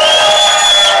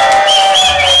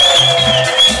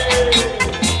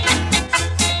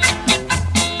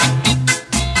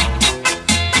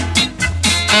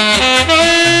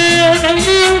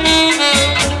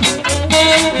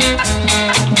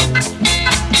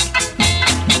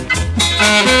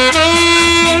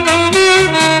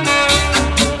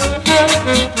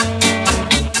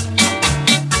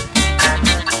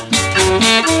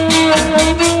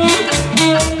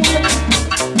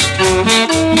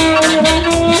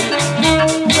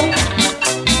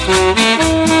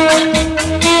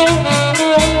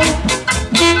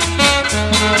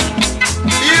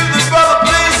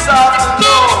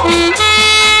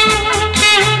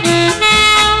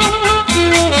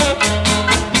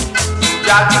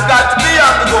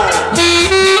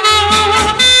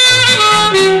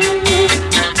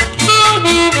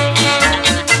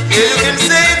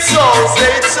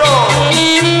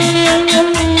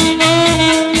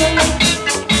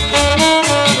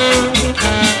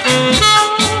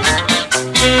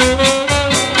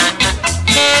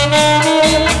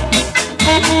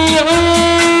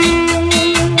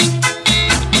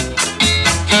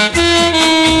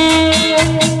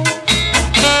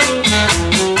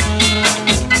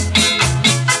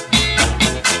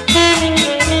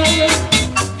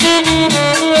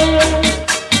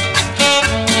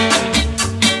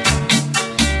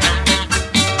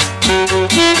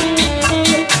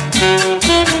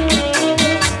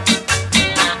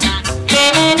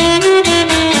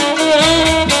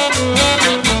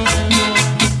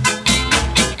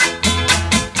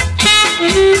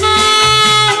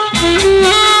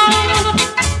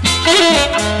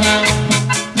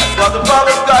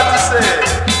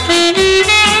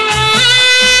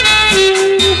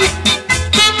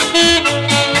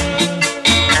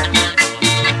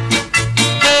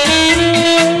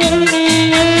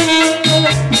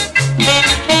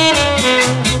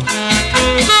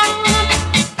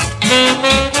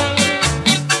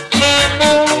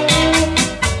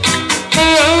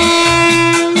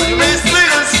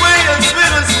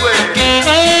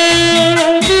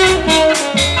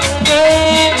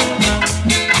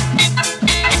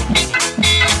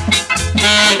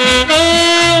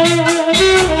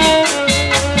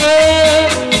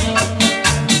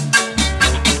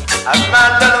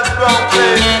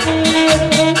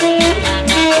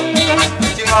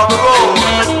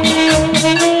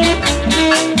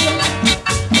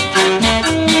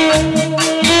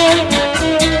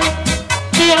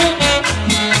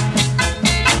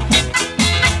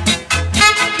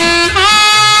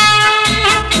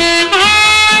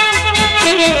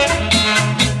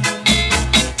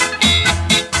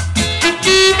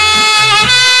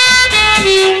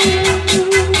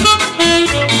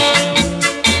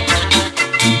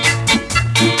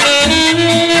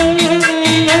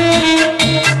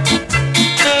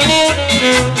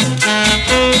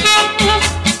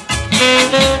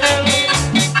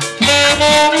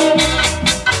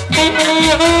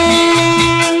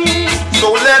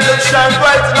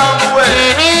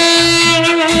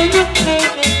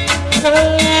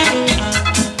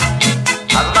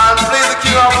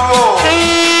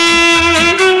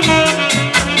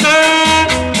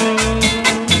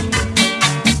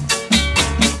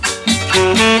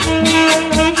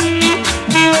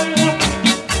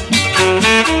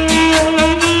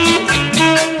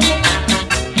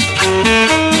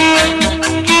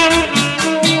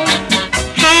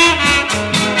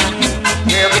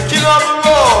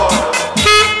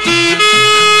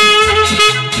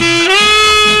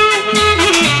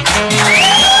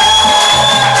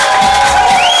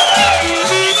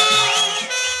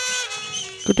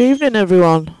 Good evening,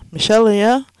 everyone. Michelle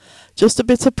here. Just a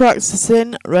bit of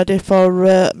practicing, ready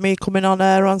for me coming on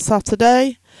air on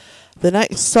Saturday. The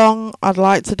next song I'd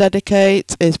like to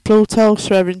dedicate is Pluto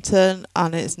Shrevington,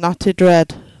 and it's Natty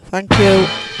Dread. Thank you.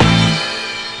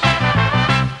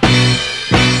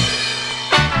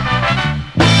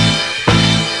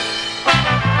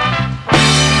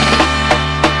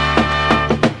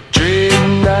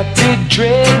 Natty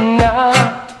dread now,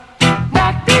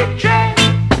 natty dread.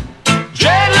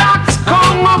 Dreadlocks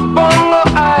come upon the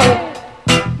eye,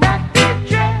 natty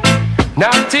dread.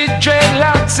 Natty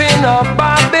dreadlocks in a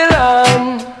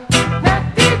Babylon,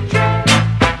 natty dread.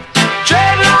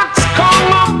 Dreadlocks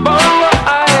come upon the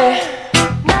eye,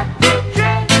 natty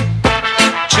dread.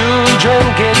 Children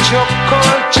get your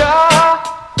culture,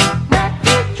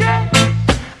 natty dread.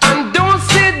 And don't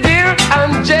sit there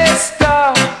and just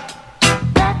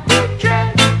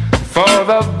for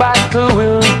the battle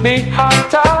will be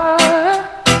hotter,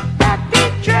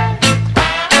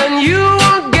 and you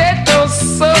won't get no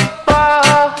supper.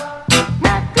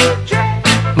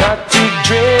 Natty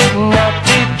dread,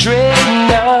 natty dread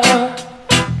now.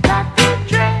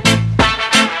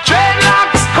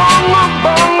 Dreadlocks come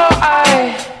upon the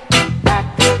eye.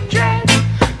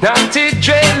 Natty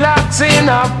dreadlocks in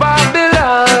a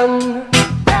Babylon.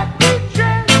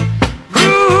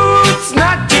 Roots,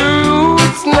 natty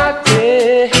roots,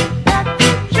 natty.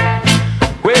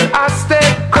 Well, I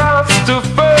step across to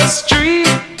First Street,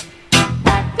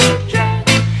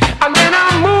 and then I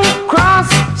move across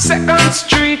Second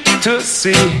Street to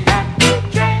see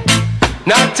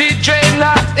natty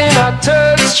dreadlocks in a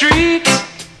Third Street,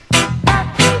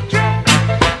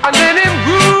 and then it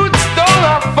roots down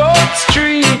a Fourth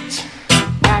Street.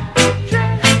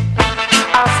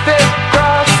 I step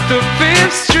across to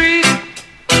Fifth Street,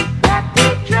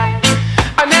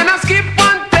 and then I skip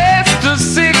one test to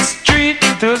Sixth Street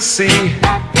to see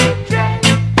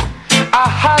I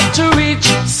had to reach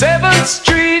 7th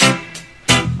Street.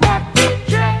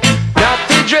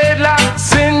 Natty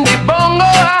dreadlocks in the bongo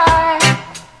eye.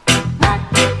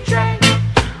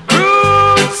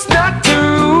 Roots, natty,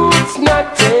 roots,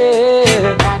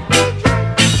 natty.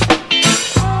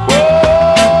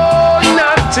 Oh,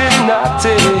 natty,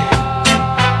 natty.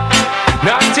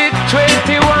 Natty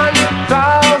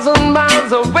 21,000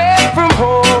 miles away from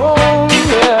home,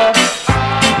 yeah.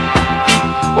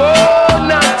 Oh,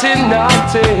 natty,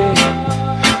 natty.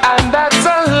 And that's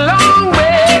a long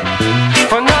way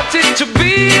for natty to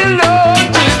be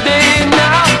alone today.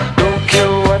 Now, don't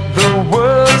care what the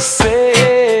world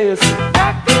says. I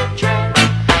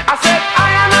said I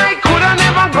coulda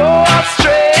never go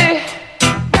astray.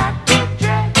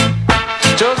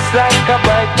 Just like a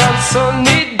bright and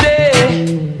sunny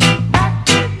day.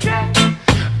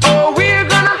 Oh, we're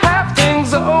gonna have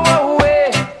things our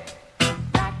way.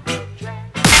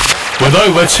 With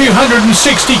over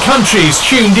 260 countries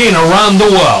tuned in around the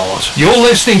world, you're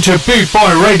listening to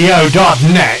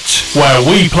bootboyradio.net, where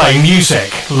we play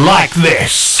music like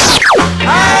this.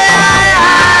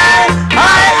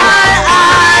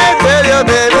 Tell you,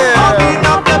 baby. Open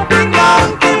up the big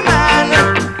mountain man.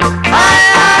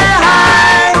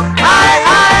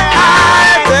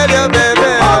 Tell you,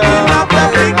 baby. Open up the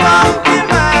big mountain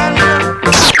man.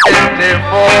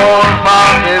 54,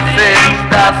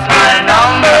 46, that's my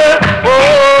number.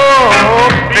 Oh,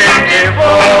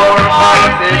 54,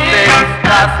 46,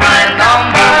 that's my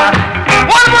number.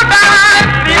 One more time.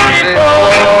 54,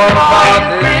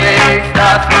 46,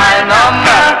 that's my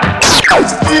number.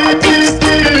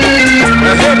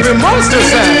 The Henry Monster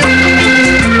sound.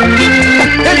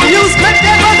 And the youth make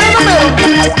that run in the middle.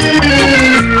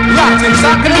 Locked and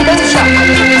socket and boom shot.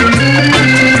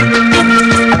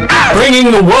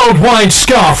 Bringing the worldwide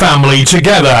ska family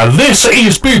together, this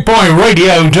is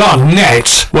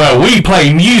bootboyradio.net, where we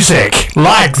play music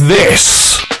like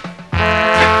this.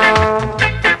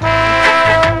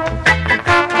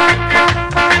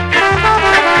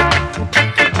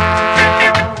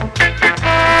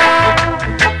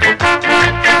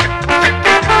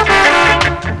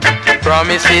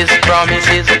 Promises,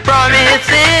 promises,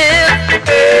 promises.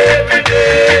 Every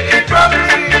day it's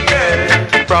promising,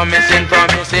 yeah. Promising,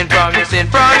 promising, promising,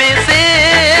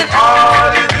 promises.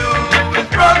 All you do is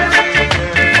promising,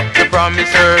 yeah. The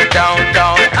promiser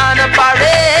downtown on a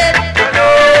parade. And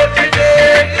every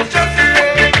day it's just the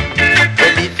same.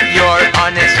 Well, if you're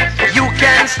honest, you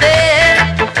can stay.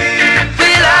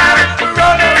 We'll have to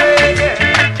run away, yeah.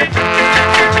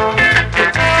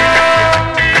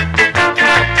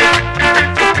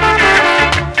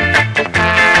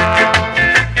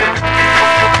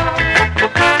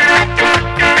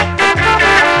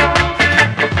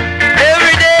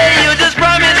 Every day you just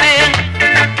promising,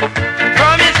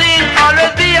 promising.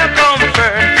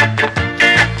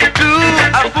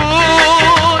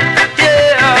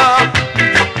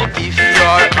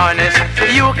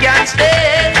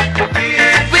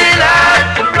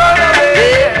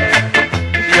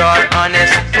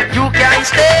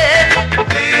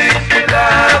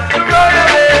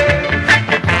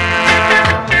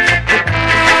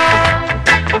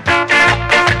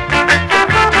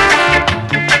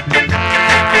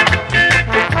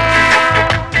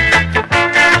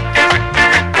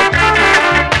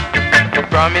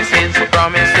 Promises,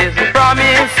 promises,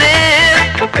 promises.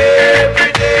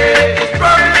 Every day is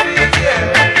promises,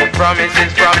 yeah. Promises,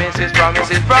 promises,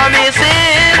 promises,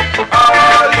 promises.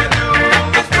 All you do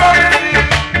is promises.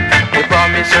 You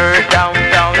promise her down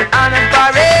on a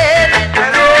parade.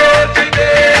 And all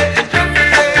today is just the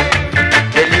same.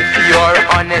 Well, if you're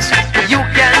honest, you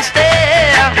can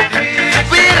stay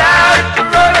without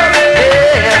run away.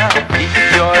 Yeah. If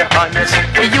you're honest,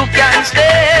 you can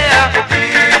stay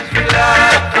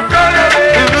without run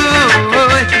away.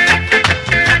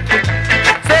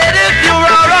 Said if you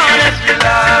are honest,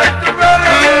 without run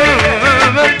away.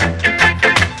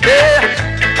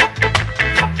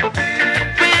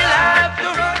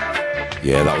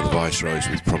 Yeah, that was the Viceroys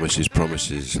with Promises,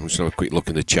 Promises. I'm just going to have a quick look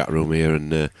in the chat room here,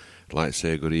 and I'd like to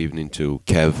say good evening to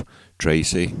Kev,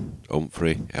 Tracy,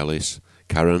 Humphrey, Ellis,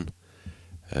 Karen,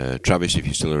 Travis if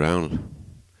you're still around,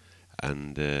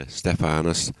 and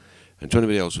Stephanus, and to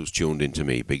anybody else who's tuned in to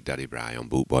me, Big Daddy Bry on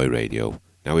Bootboy Radio.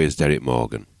 Now here's Derek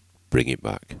Morgan, Bring It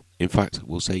Back. In fact,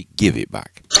 we'll say Give It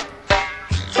Back.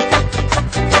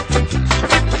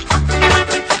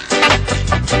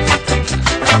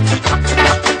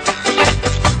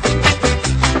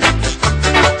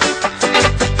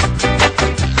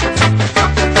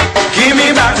 Give me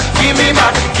back, give me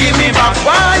back, give me back.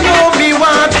 Why you me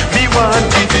want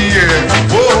it here?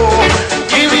 Whoa,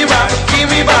 give me back, give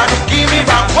me back, give me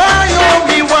back. Why you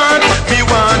me want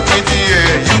it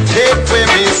here? You take away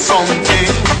me something,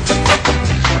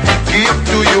 give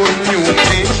to you new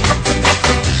thing.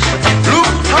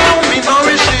 Look how me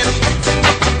nourish it,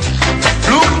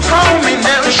 look how me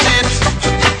nourish it.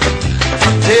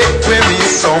 Take away me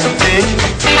something,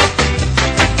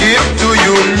 give to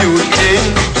you new thing.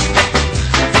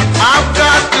 I've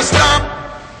got to stop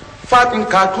fatting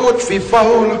cockroach fi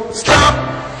fowl. Stop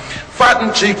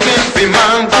fatting chicken fi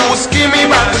mongoose. Give me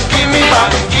back, give me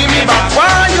back, give me back.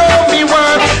 Why you me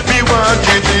want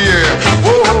it here?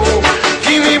 Whoa,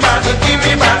 give me back, give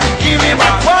me back, give me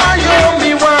back. Why you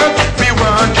me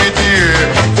want it here?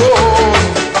 Whoa.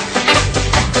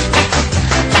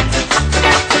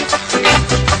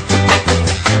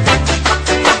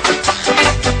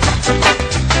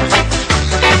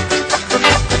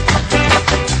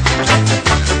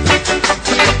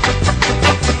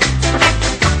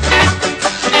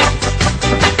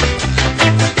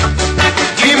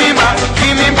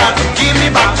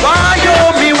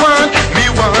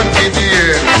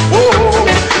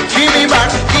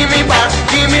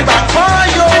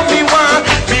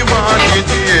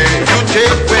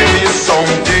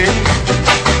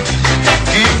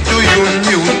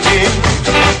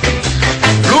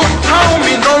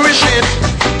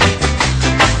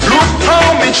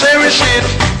 Cherish it.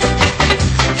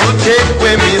 You take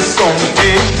away me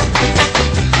something,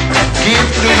 give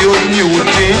to you new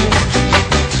thing.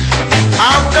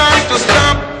 I've got to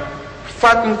stop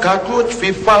fatting cockroach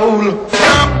fi fowl.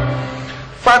 Stop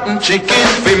fatting chicken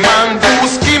fi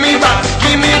mongoose. Give me back,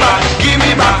 give me back, give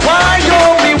me back. Why you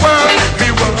me want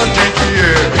it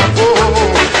here?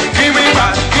 Oh, give me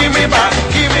back, give me back,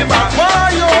 give me back.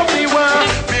 Why you me want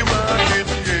it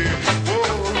here?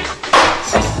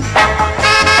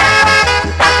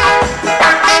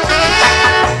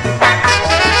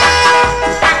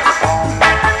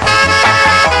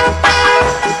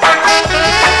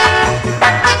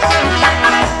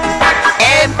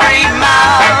 Every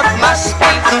mouth must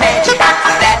be fed.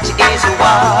 That is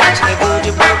what the good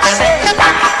book says.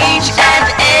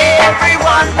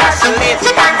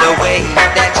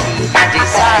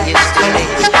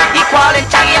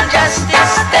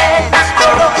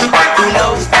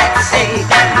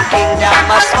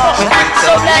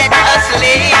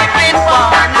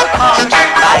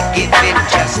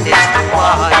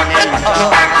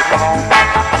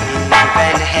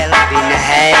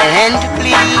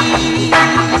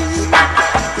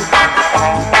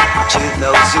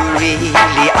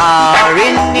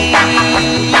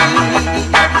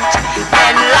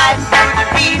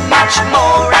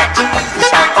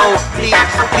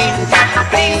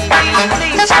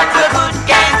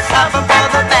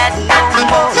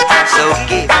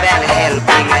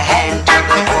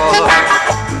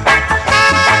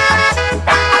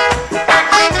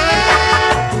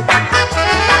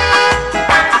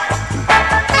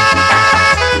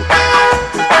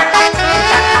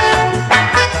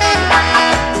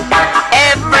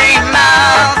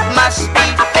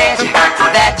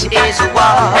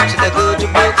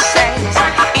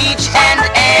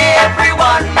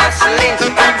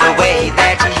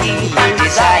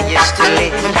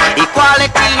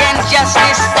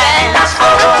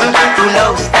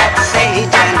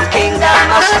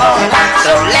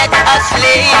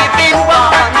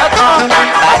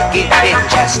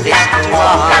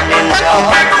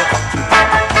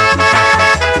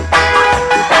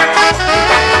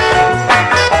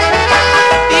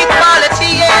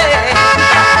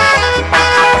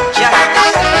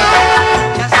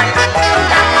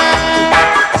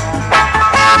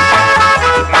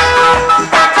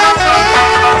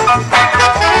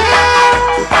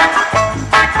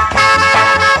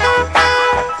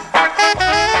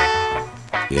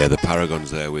 Yeah, the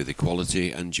Paragons there with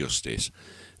Equality and Justice.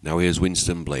 Now here's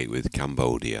Winston Blake with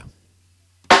Cambodia.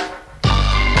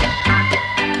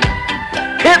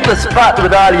 Hit the spot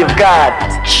with all you've got.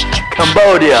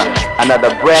 Cambodia,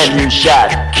 another brand new shot.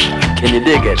 Can you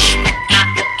dig it?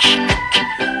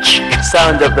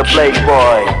 Sound of the Blake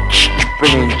boy,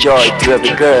 bringing joy to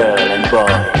every girl and boy.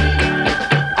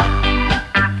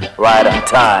 Right on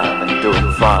time and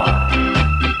doing fine.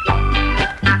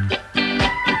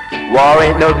 War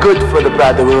ain't no good for the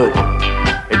brotherhood.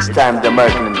 It's time the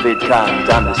American and Viet Cong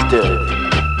understood.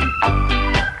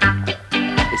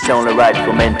 It's only right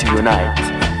for men to unite,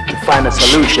 to find a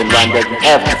solution one doesn't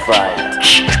have to fight.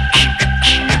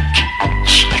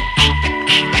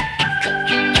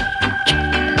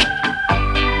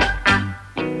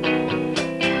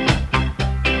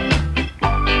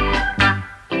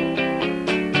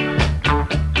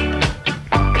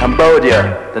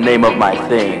 Cambodia, the name of my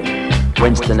thing.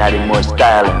 Winston adding more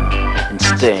styling and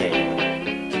sting.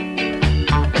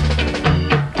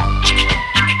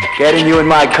 Getting you in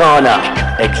my corner,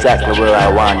 exactly where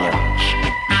I want you.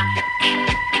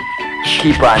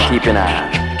 Keep on keeping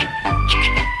on.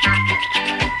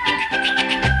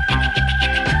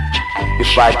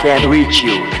 If I can't reach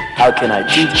you, how can I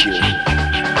teach you?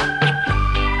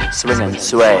 Swing and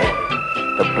sway,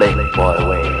 the Blake boy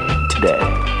way today.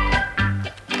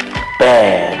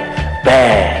 Bad,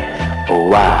 bad. Oh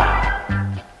wow,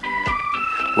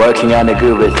 working on a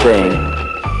groovy thing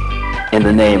in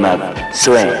the name of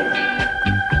swing.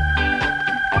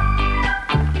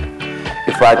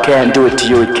 If I can't do it to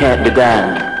you, it can't be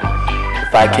done.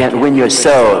 If I can't win your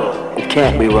soul, it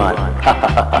can't be won.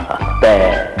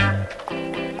 Bad.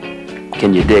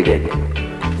 Can you dig it?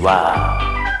 Wow.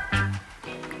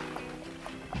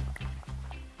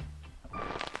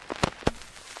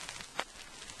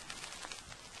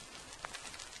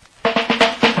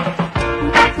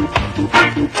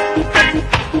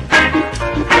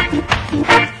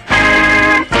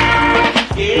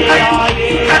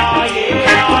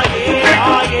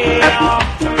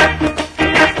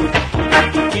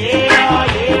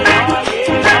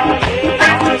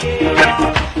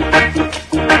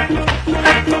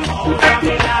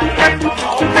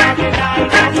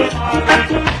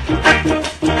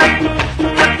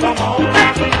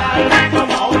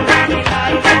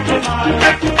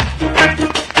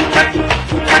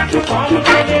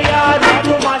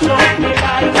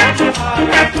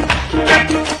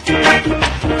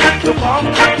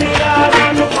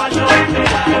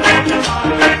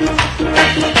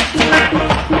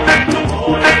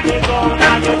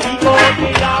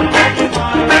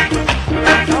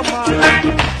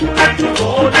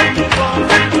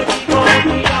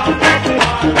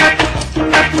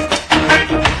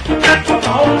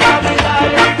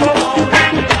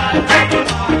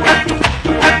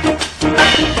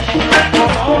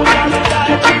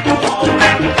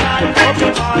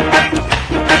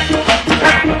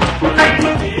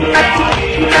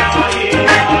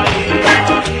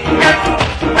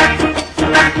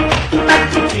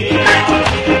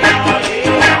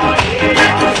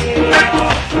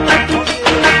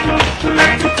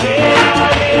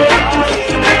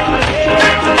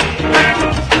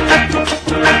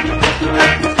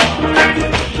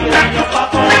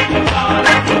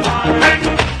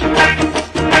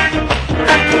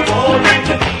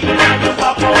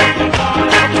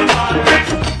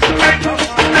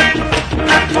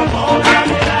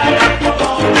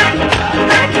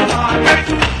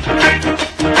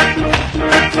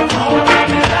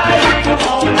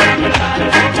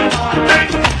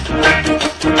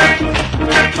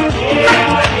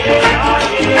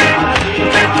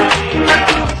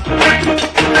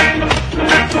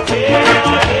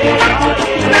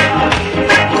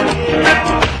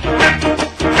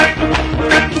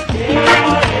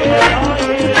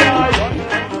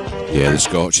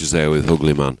 Scorchers there with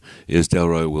Ugly Man. Here's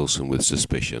Delroy Wilson with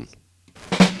Suspicion.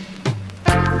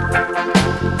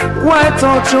 Why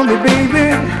talk to me,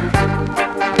 baby?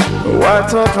 Why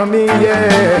talk to me,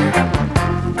 yeah?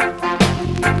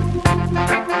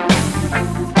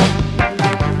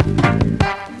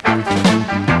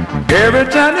 Every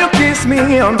time you kiss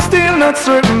me, I'm still not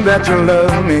certain that you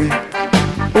love me.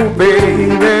 Oh,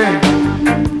 baby.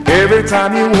 Every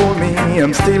time you hold me,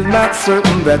 I'm still not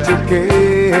certain that you care.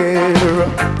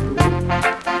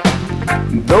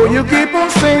 Though you keep on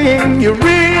saying you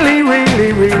really,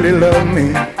 really, really love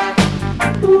me.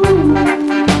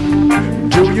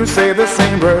 Do you say the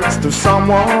same words to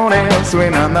someone else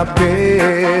when I'm not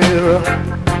there?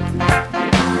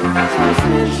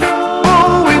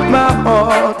 Oh, with my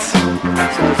heart,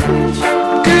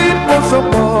 it was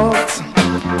apart.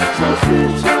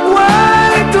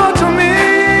 Why don't you me?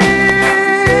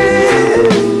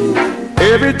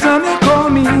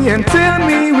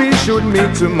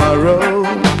 tomorrow.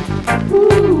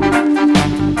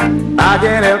 I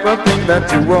can't help but think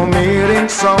that you are meeting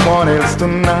someone else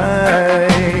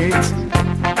tonight.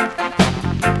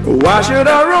 Why should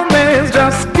our romance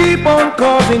just keep on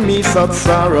causing me such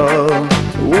sorrow?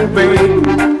 Oh babe,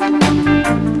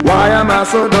 why am I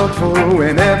so doubtful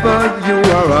whenever you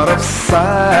are out of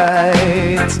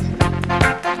sight?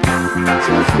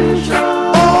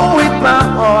 Oh, with my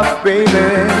heart, baby,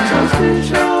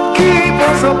 keep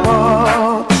us apart.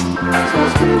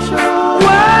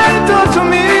 Why don't you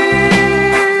me?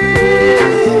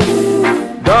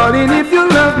 Darling, if you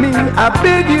love me, I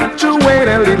beg you to wait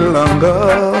a little longer.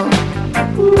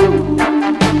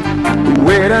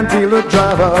 Wait until the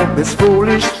drive of this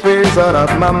foolish phase out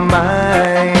of my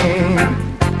mind.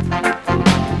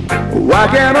 Why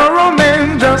can't a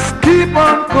romance just keep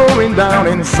on going down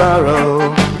in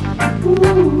sorrow?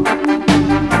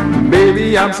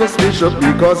 Baby, I'm suspicious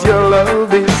because your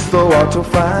love is so hard to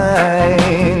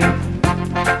find.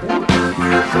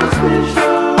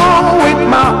 Oh, with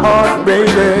my heart,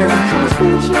 baby,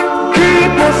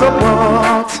 keep us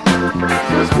apart.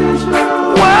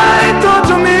 Why don't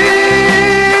you mean?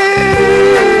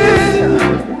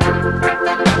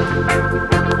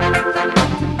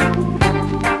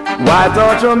 Why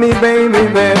torture me, baby,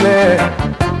 baby?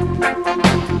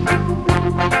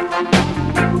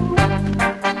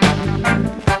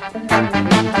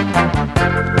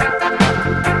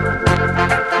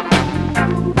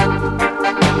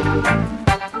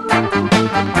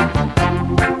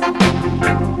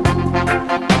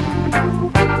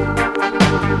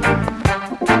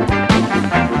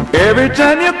 Every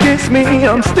time you kiss me,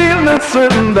 I'm still not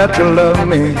certain that you love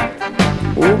me.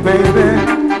 Oh, baby.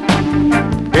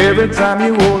 Every time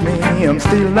you hold me, I'm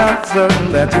still not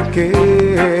certain that you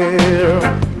care.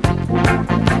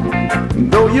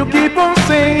 Though you keep on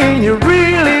saying you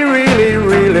really, really,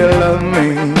 really love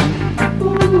me.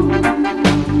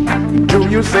 Do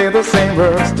you say the same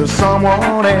words to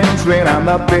someone else when I'm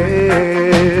not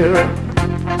there?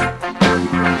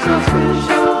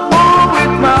 Oh,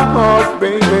 with my heart,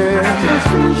 baby,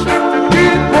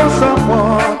 keep us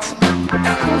apart.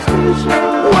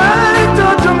 Why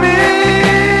don't you mean?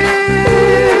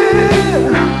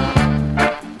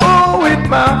 Oh, with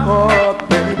my heart,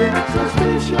 baby,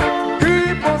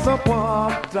 keep us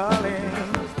apart, darling.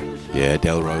 Yeah,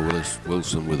 Delroy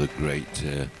Wilson with a great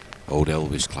old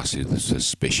Elvis classic, The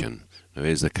Suspicion. Now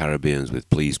here's the Caribbeans with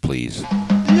Please Please.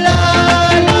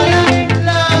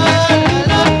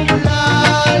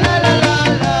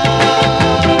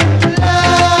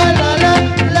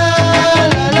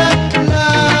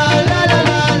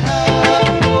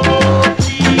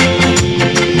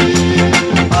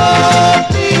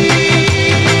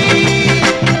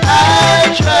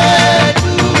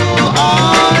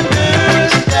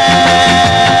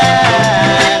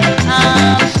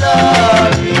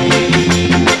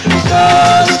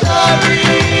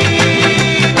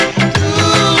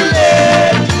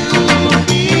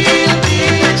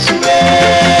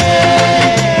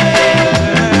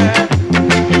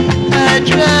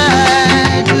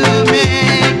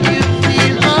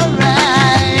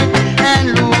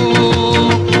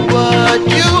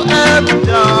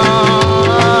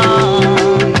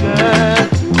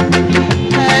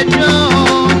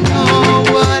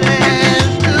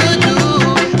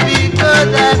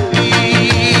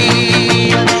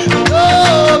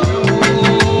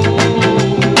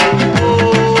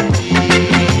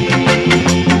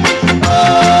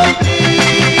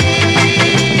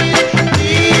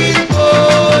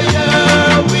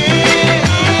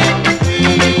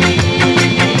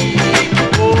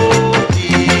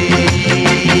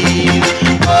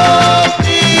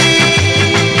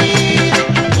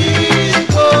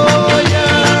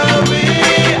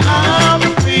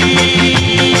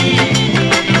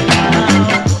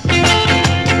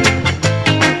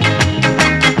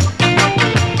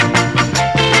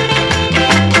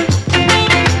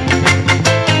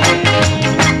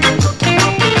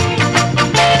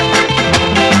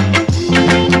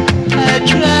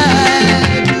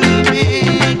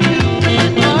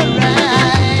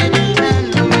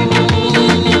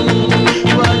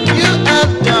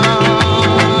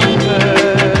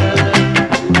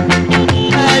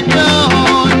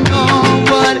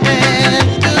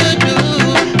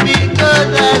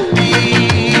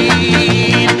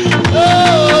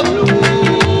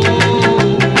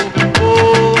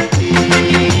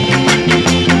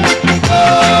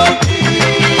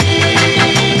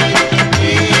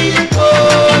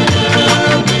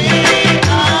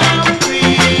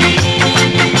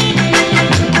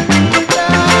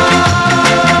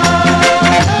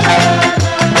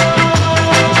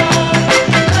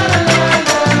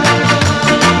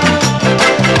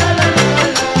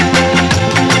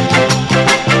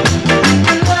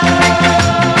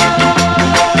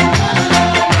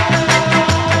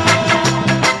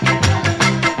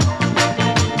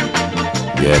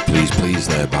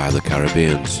 there by the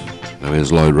Caribbeans. Now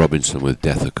here's Lloyd Robinson with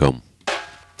Death A Come.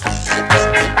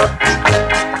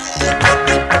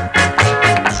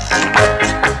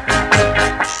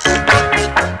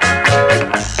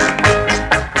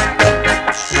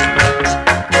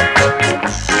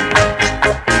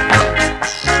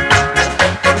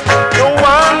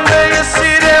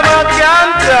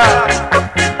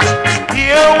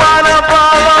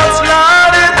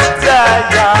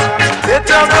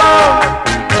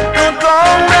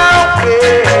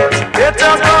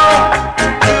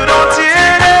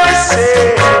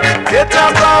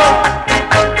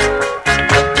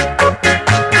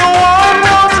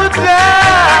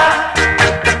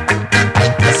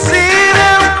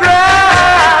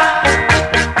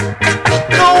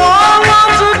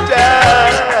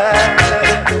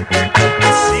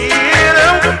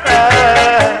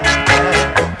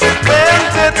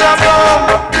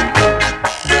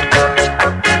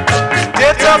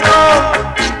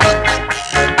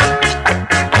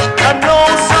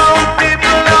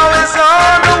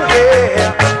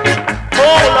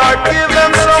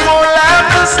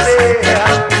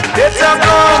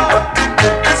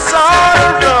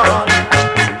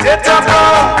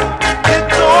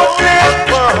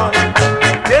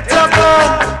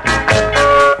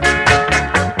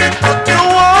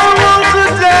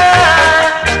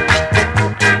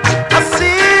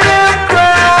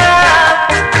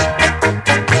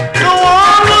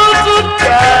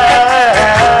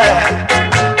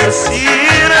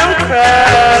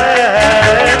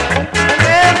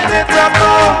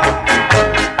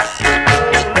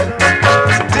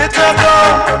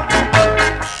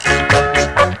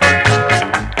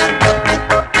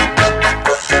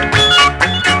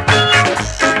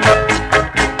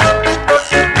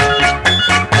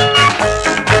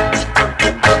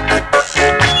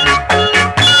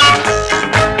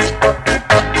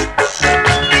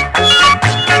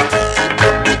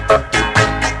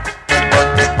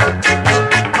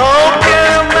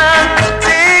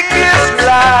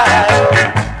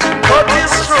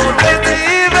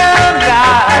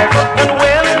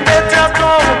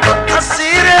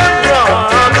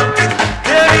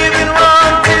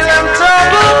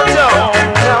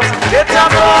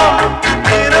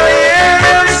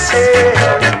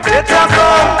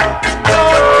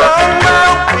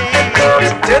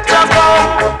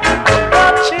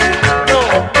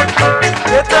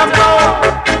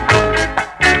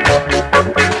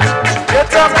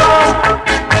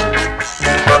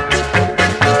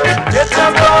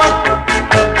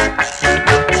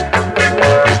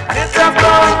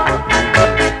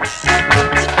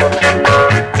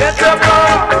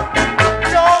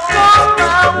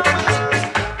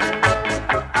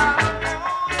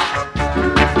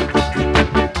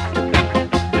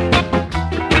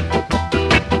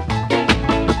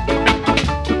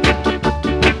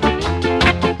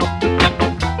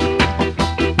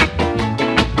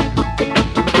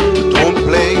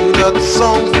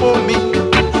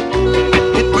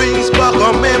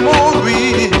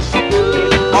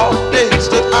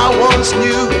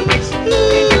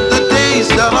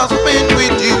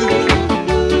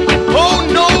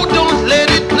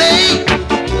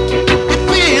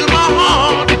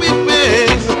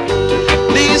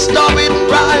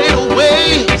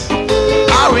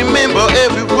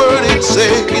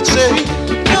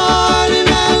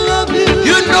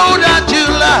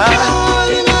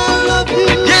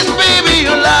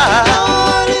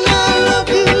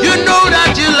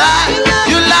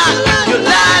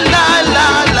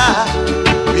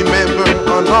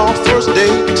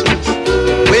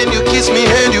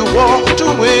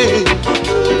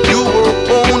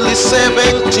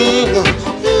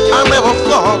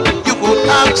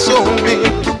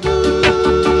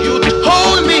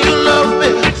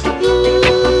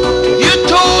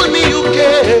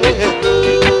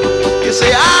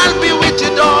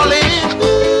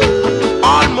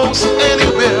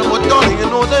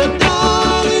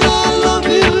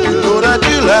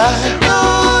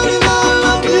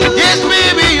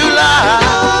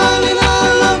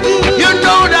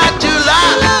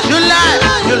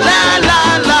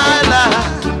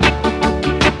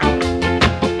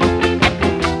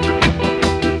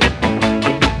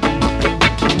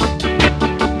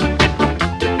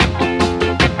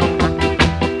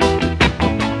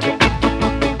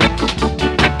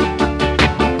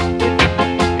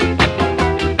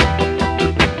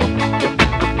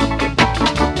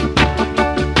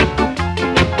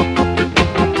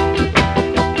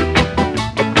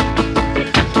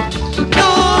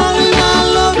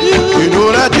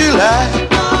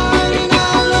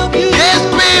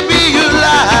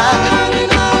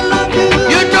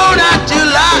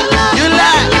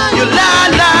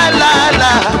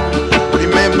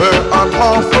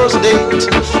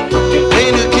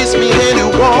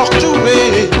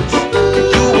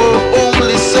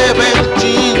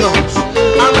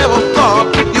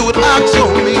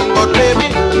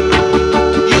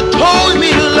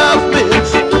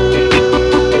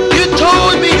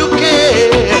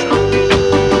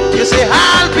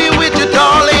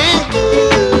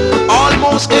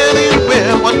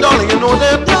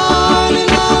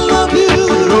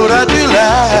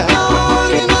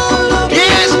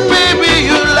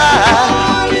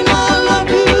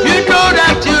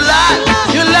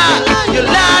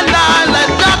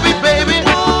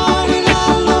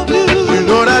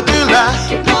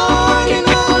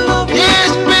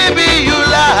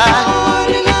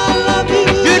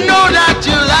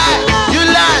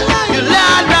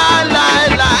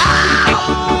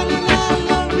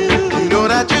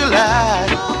 that you like.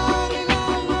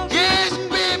 Yes,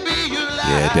 baby, you like.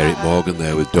 Yeah, Derek Morgan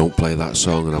there with Don't Play That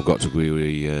Song, and I've got to agree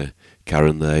with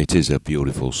Karen there. It is a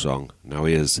beautiful song. Now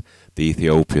here's the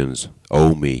Ethiopians.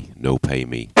 Owe me, no pay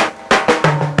me.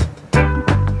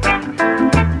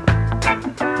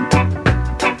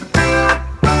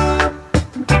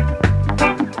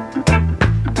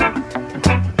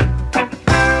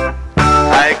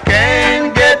 I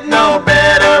can't get no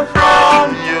better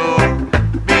from you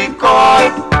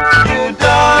because you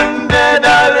done that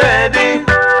already.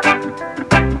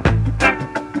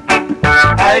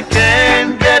 I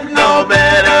can't get no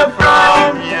better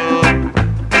from you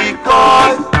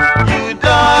because you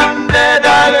done that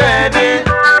already.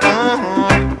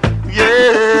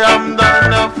 Yeah, I'm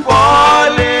done up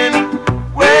falling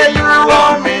where you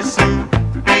are missing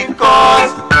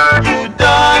because you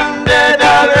done that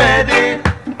already.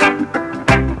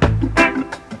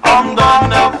 I'm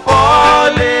done up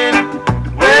falling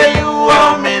where you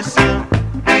are missing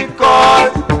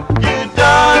because you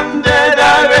done that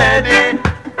already.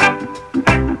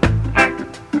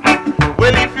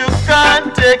 Well, if you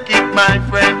can't take it, my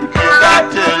friend, you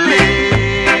got to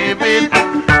leave it.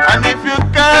 And if you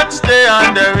can't stay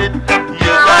under it,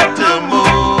 you got to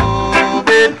move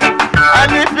it.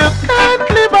 And if you can't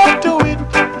live up to it,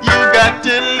 you got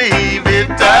to leave it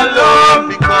alone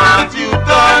because you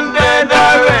done that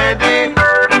already.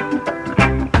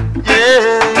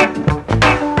 Yeah.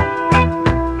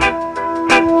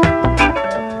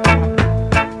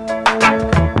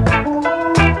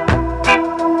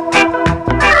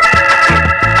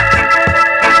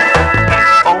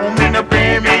 Oh, me no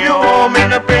pay me, oh, me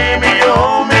no pay me,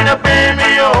 oh, me no pay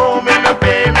me, oh, me no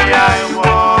pay me, I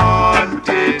want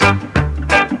it.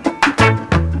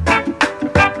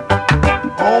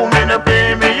 Oh, me no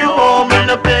pay me, oh, me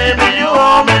no pay me,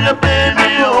 oh, me no pay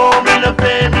me, oh, me no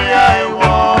pay me, I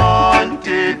want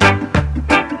it.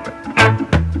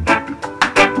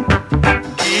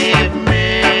 Give me,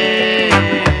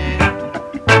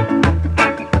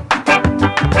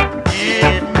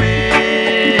 give me.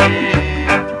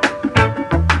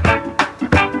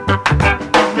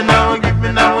 Give me now, give me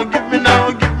now, give me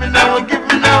now, give me now, give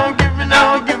me now, give me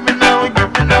now, give me now,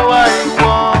 give me now, I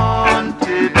want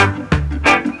it.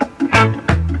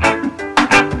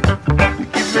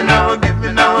 Give me now, give me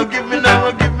now, give me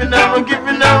now, give me now, give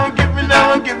me now, give me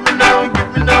now, give me now, give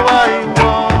me now, I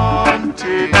want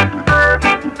it.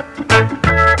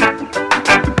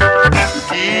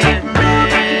 Give me,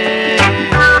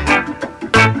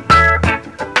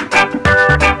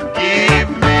 give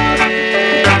me.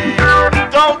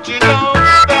 Don't you know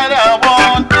that I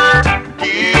want it?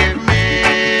 Give me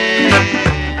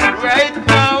right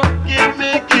now. Give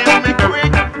me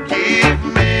quick. Give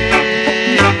me.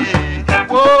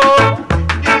 Whoa.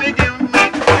 Give me quick.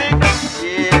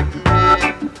 Give me.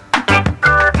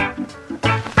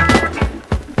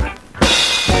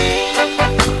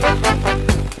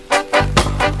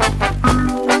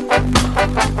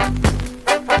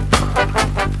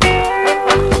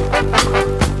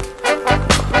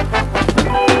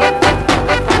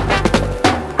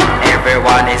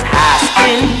 Everyone is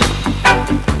asking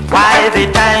why the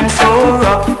time's so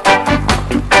rough.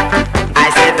 I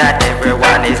said that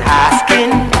everyone is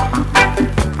asking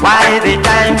why the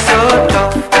time's so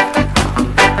tough.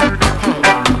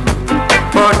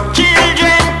 But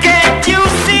children, can't you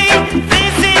see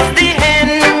this is the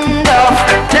end of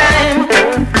time?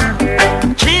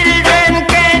 Children,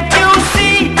 can't you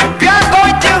see you're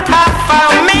going to have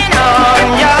famine on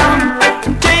ya?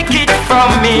 Take it from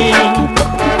me.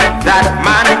 That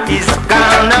man is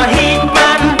gonna hit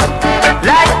man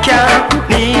like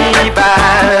cannibal.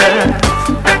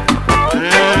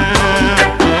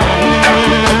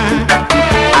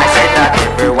 I said that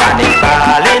everyone is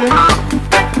balling,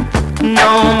 no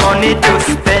money to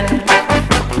spend.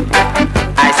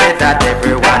 I said that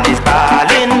everyone is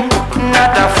balling,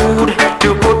 not a food to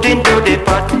put into the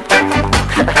pot.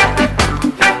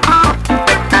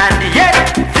 And yet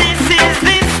this is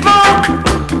the smoke,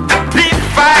 the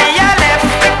fire left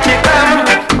to come.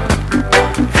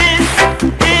 This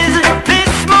is the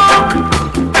smoke,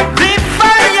 the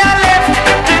fire left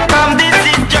to come. This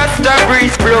is just a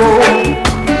breeze blow.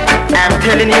 I'm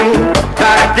telling you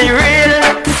that the real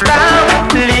storm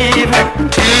live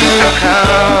to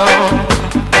come.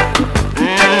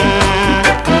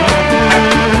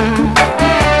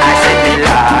 I said the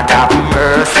Lord have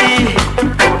mercy.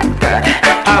 God,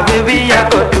 how will we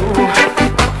ever do?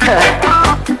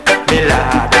 The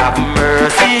Lord have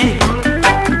mercy.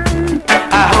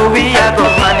 How we ever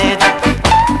manage?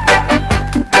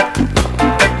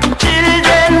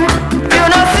 Children, you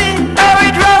know see how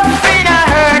it rough in a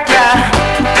hurt ya.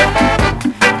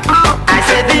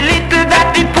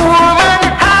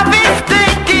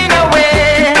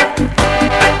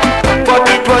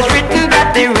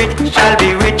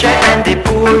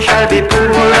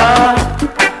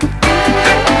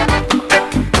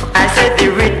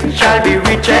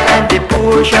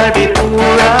 poor shall be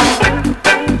poorer.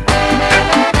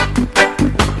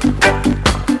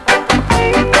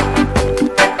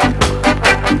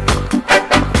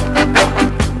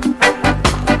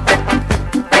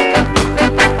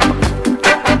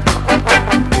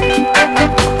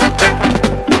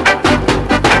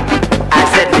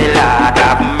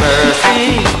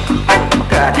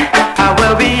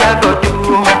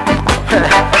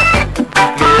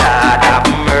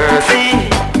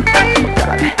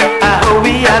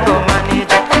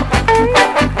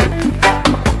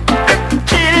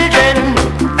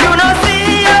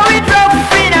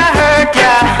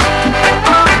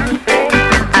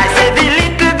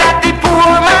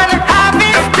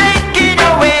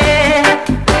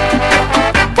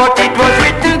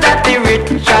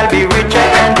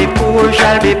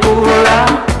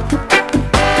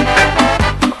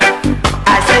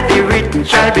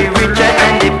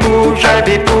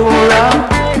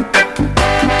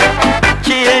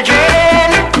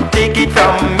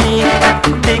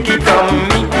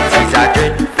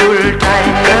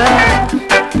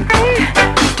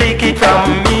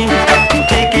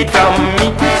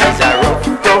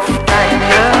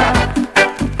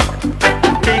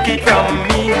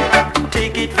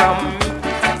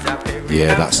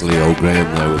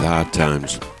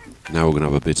 Now we're going to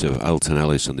have a bit of Elton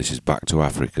Ellis, and this is Back to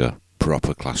Africa,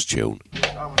 proper class tune.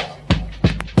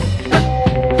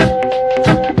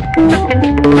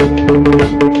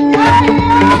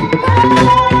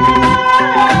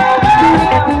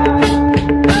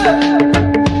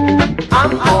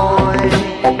 I'm going,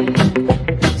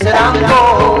 said I'm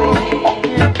going,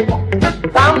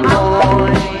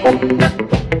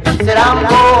 said I'm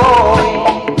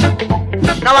going,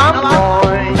 now I'm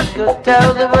going to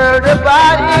tell the world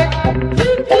about it.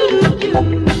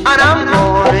 And I'm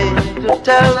going to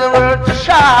tell the world to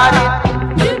shout it.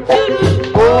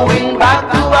 Going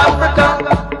back to Africa,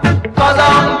 'cause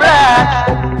I'm black.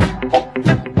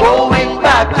 Going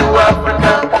back to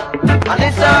Africa, and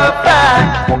it's a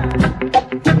fact.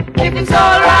 If it's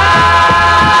alright,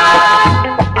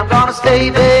 I'm gonna stay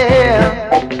there.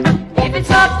 If it's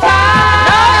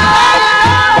uptight,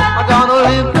 I'm gonna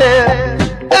live there.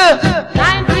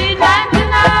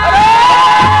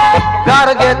 1999,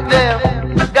 gotta get there.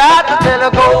 Got to tell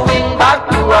her going back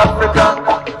to Africa,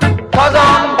 'cause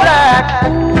I'm black.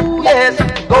 Ooh, yes,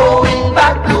 going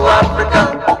back to Africa,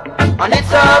 and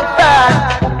it's a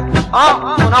fact.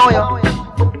 No,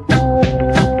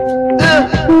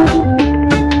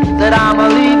 said I'm a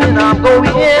leaving, I'm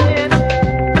going in.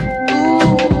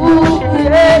 Ooh,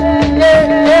 yeah.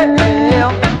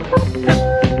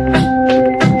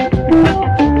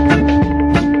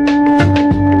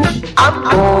 I'm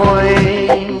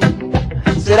going.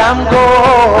 Said I'm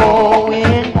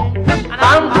going,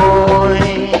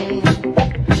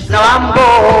 now I'm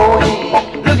going,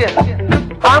 look at,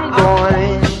 I'm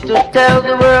going to tell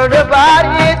the world about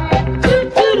it,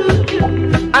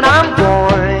 and I'm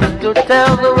going to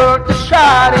tell the world to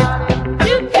shout it,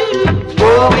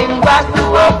 going back to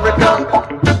Africa,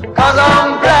 'cause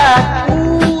I'm black,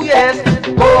 ooh yes,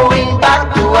 going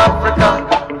back to Africa,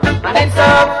 and it's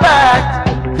a fact,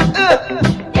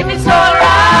 if it's alright,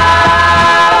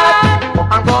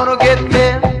 I'm gonna get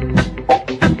there.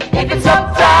 If it's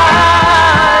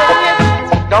uptight,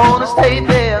 gonna stay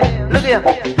there. Look here.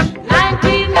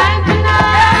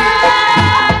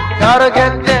 1999, gotta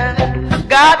get there.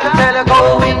 Got to tell her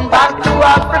going back to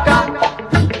Africa,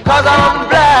 'cause I'm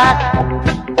black.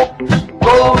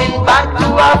 Going back to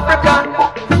Africa,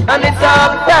 and it's a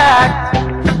fact.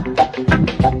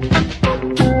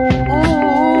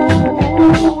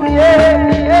 Ooh, yeah.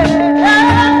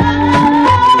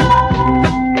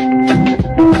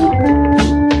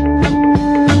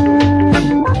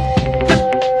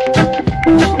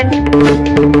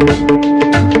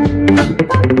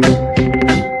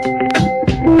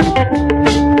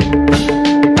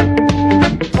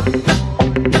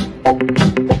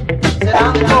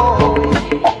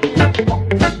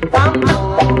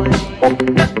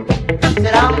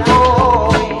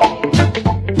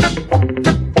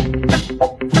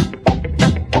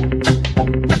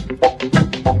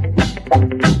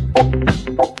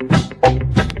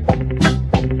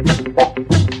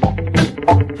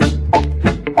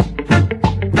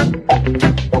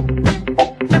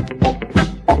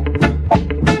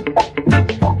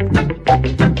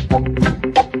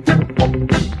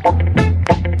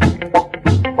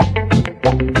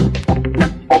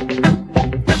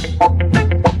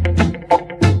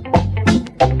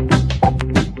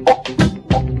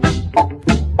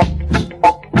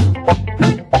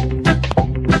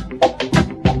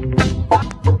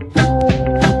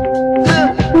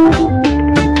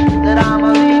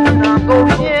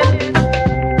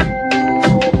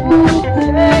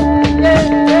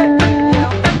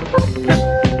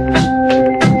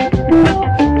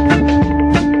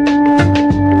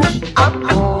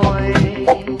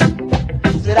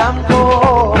 I'm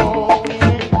going,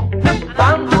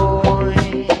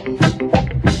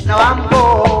 now I'm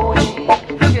going,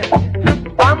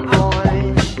 I'm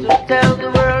going to tell the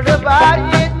world about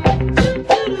it,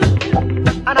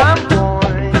 and I'm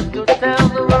going to tell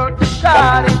the world to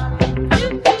shout it,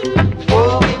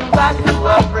 going back to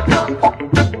Africa,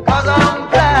 'cause I'm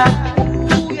black,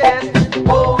 ooh yes,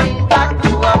 going back to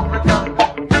Africa.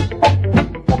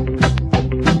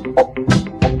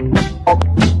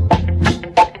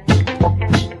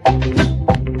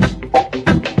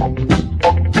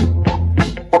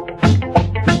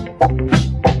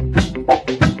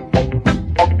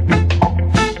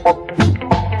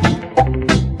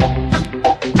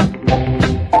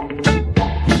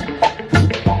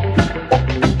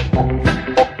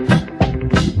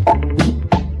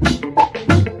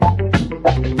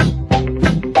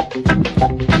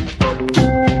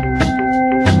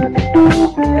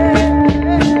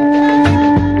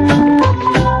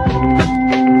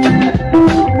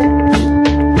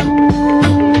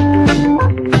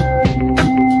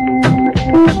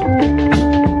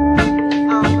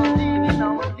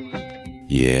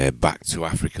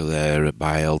 Africa there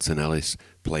by Elton Ellis,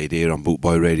 played here on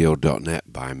bootboyradio.net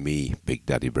by me, Big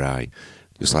Daddy Bry.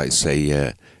 Just like to say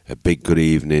a big good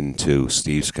evening to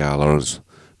Steve Scar-Lawrence.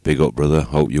 Big up, brother.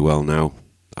 Hope you're well now.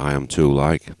 I am too,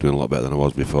 doing a lot better than I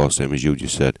was before, same as you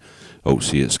just said. Hope to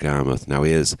see you at Skarmouth. Now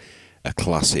here's a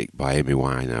classic by Amy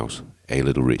Winehouse, A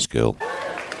Little Rich Girl.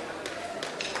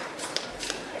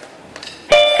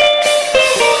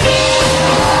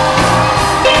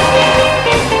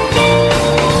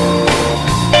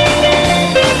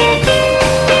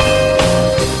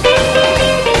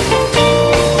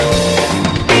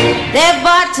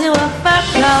 To a fur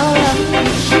club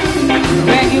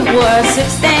when you were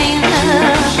 16.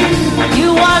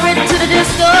 You wandered to the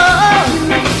disco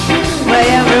where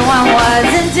everyone was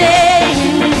in day.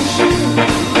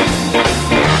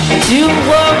 You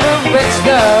were a rich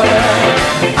girl,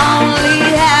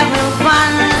 only having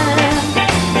fun.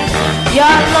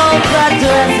 Your low-cut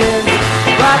dresses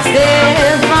brought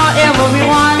stares for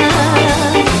everyone.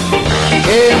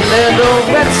 Hey, little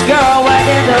rich girl, where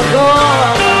did you go?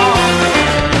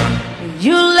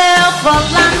 You left for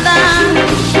London,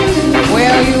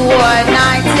 where you were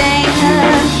 19.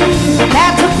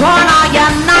 Had to pawn all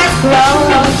your nice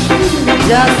clothes,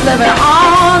 just living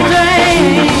on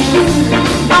dreams.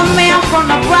 A man from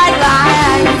the bright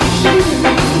light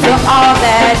to all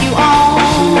that you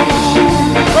own.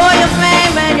 For your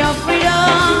fame and your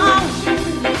freedom,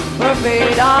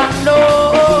 perfect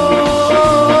unknown.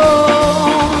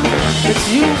 But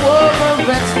you were a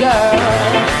rich girl,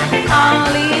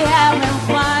 only having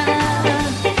fun.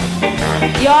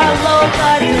 Your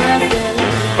low-cut dresses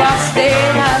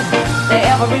busted us to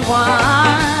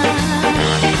everyone.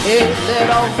 Hey,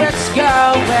 little rich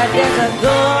girl, where did you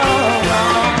go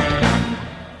wrong?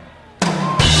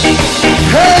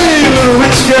 Hey, little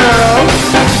rich girl,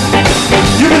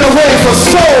 you've been away for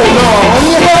so long.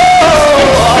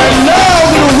 Oh, and now,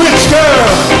 little rich girl,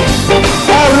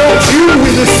 I wrote you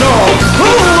in this song.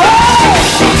 Ooh, oh,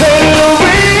 hey, little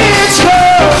rich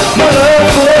girl, my love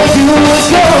for you is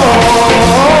gone.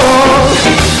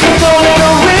 Come on,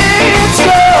 little rich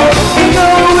girl, you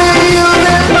know where you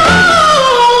belong.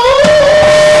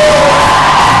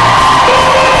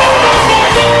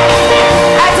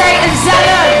 I take it,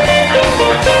 salad.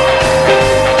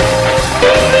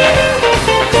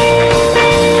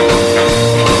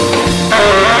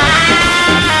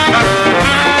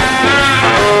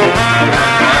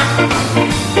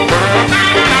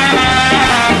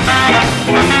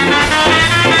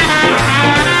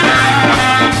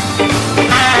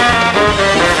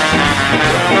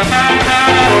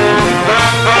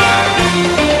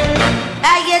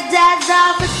 At your dad's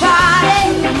office party,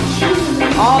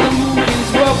 all the movies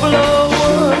were blue.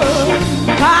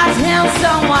 Caused him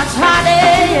so much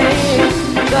heartache,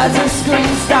 'cause the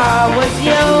screen star was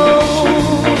you.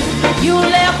 You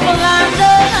left for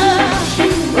London,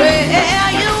 where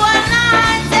you were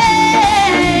 19.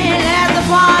 Had to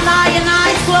pawn all your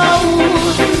nice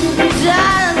clothes,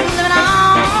 just living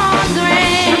on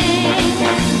dreams.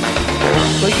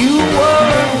 But you were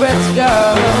a rich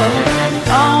girl,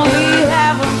 only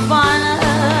having fun.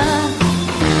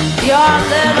 Your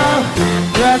little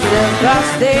dresses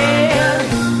busted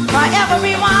by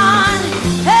everyone.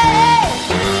 Hey,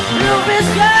 little rich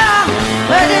girl,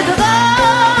 where did you go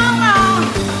wrong?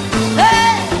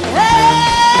 Hey, hey,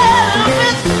 little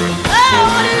rich girl,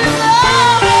 where did you go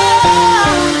wrong?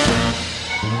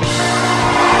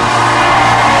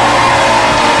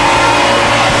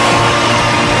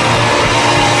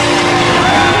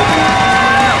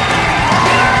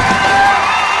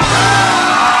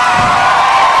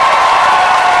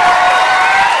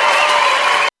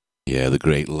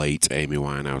 late Amy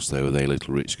Winehouse there with A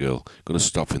Little Rich Girl. Going to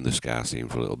stop in the ska scene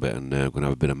for a little bit and going to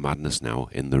have a bit of madness now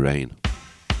in the rain.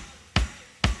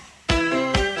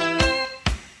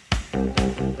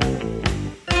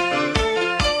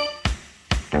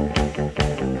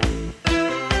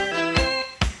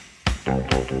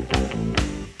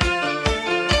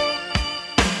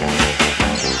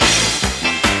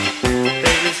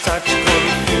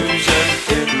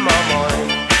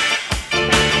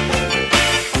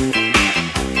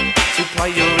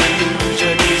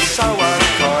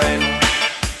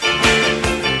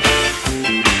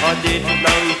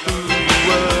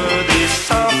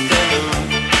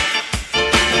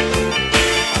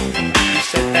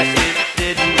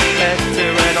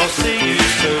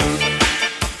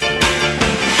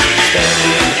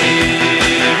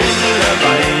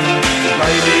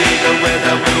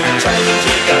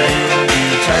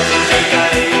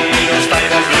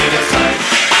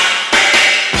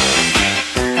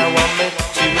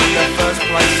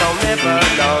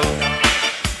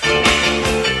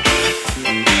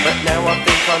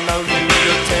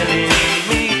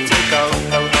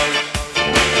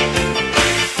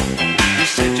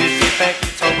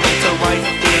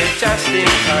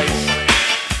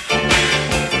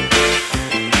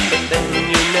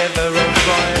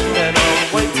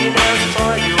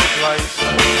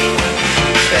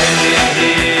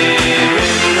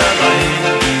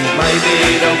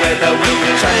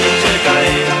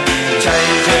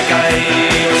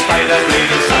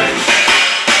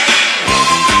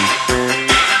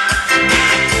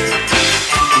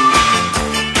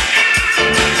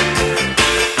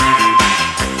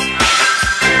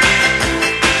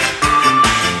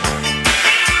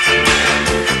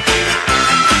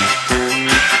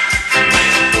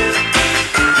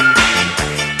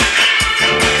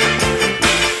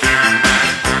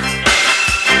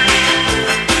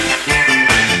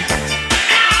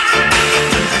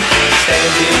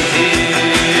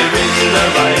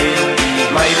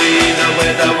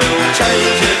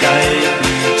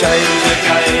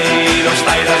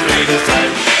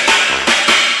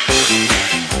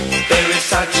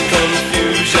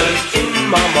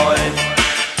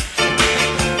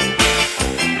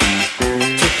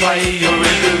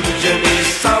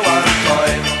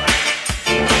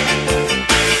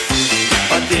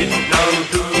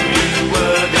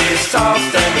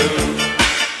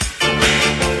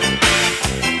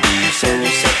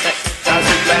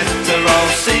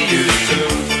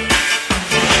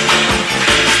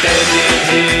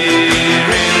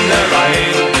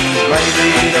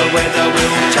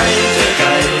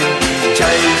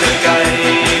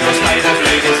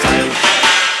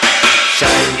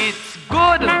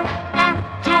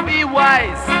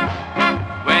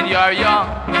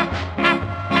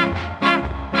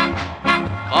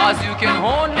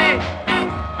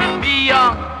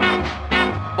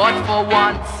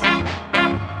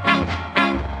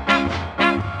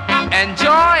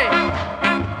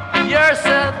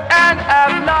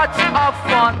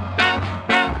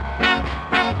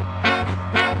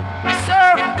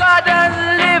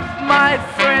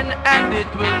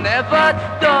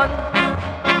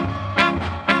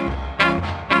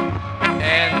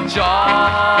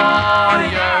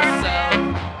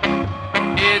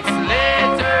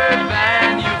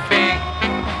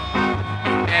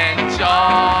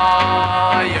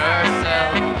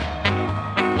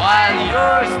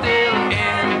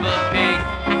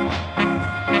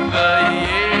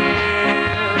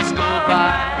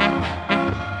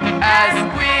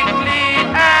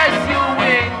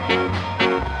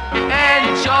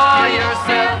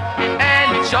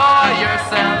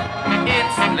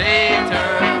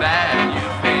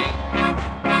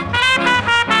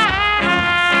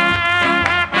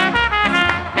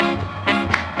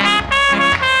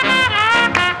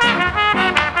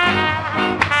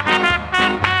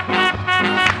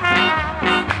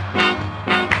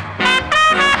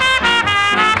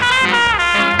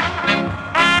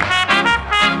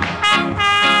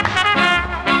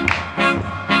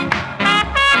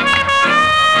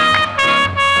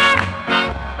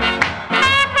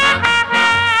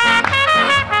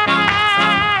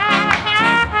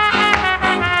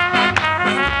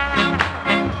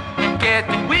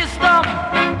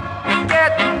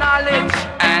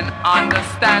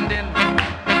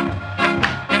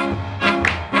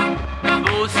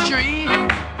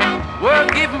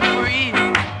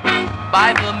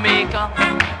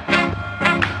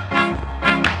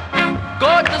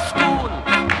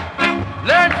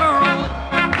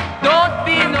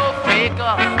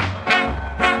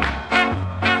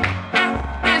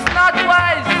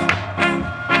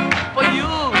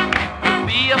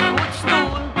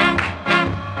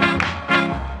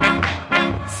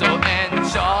 So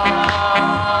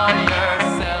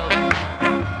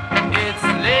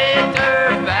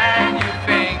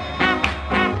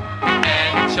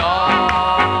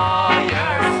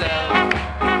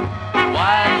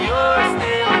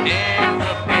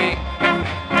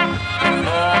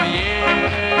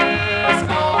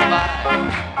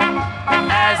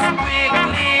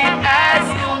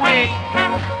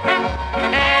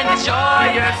enjoy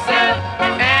yourself,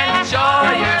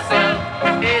 enjoy yourself.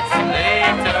 It's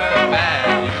later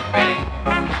than you think.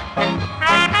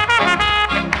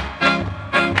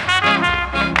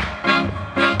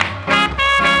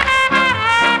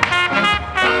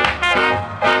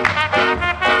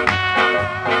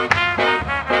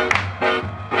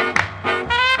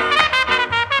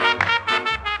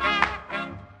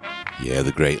 Yeah,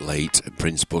 the great late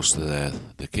Prince Buster there,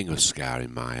 the king of ska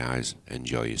in my eyes.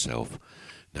 Enjoy yourself.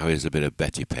 Now here's a bit of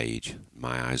Betty Page.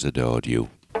 My eyes adored you.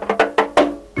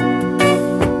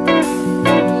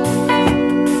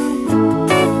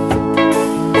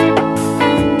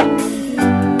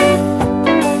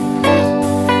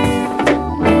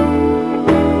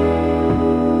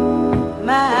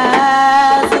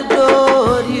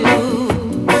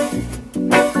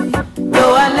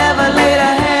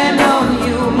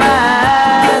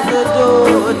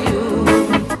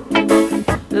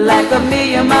 Like a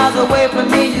million miles away from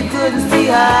me, you couldn't see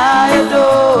how I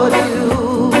adored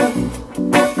you.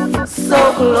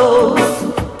 So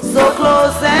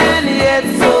close and yet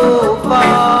so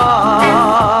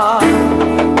far.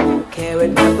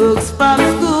 Carried my books from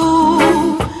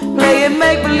school, playing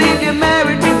make-believe you're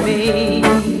married to me.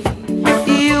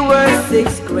 You were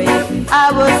 6th grade,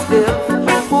 I was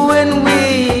 5th when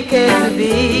we came to be.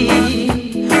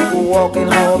 Walking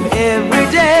home every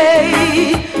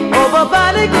day over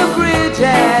Barnacle Bridge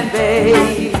and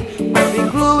Bay, when we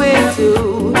grew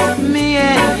into me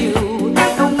and you,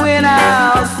 and went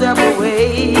our separate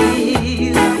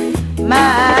ways.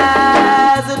 My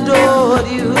eyes adored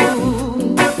you,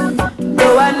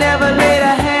 though I never laid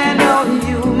a hand on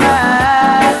you. My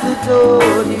eyes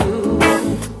adored you.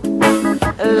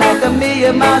 Like a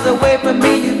million miles away from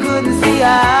me, you couldn't see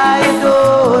I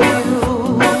adored you.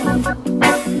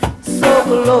 So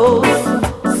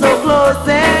close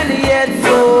and yet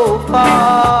so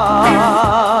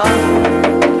far.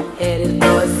 Headed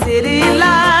for city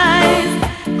lines,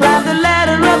 climbed the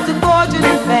ladder up to fortune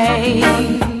and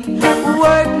fame.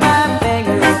 Worked my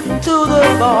fingers to the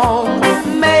bone,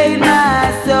 made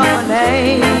myself a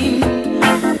name.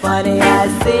 Funny, I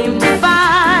seem to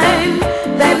find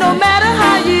that no matter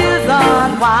how years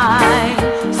unwind,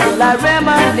 still I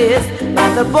reminisce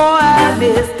about the boy I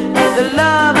miss and the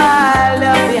love I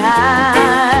left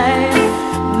behind.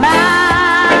 My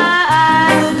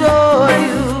eyes adore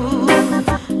you,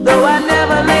 though I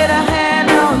never laid a hand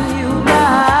on you. My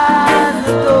eyes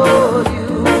adore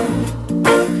you.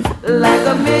 Like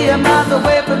a million miles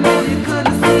away from me, you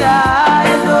couldn't see I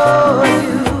adore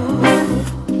you.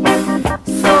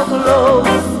 So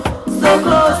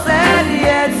close and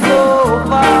yet so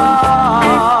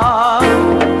far.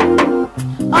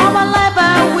 All my life I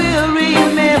will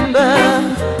remember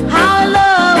how in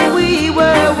love we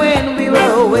were when we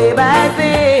were way back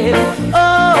then.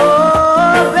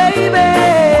 Oh, baby,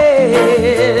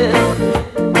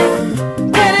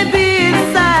 can it be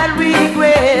inside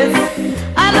regrets?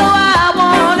 I know I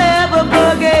won't ever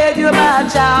forget you're my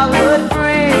childhood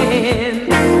friend.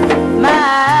 My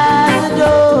eyes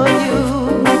adore you,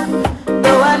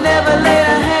 though I never laid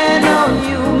a hand on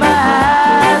you. My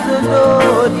eyes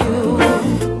adored you.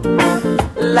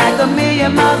 Like a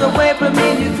million miles away from me,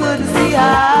 you couldn't see I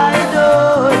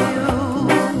adore you.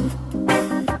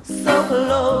 So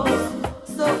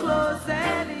close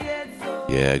and yet so.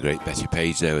 Yeah, great Betty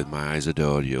Page there with My Eyes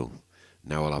Adored You.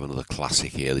 Now I'll have another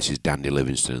classic here. This is Dandy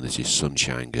Livingstone and this is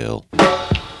Sunshine Girl.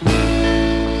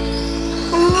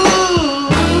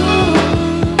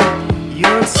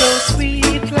 You're so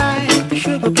sweet like a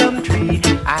sugar plum tree.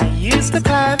 I used to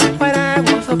climb when I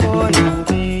was a boy, oh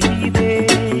baby.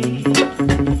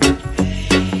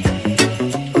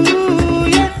 Ooh,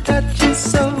 your touch is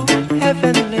so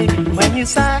heavenly. When you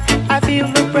sigh, I feel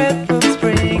the breath of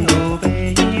spring, oh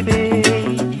baby.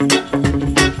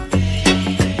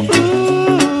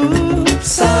 Ooh,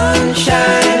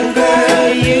 sunshine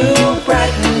girl, you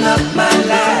brighten up my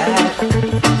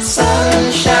life.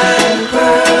 Sunshine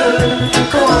girl,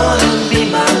 come on and be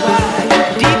my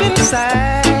wife. Deep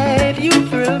inside, you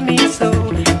thrill me so.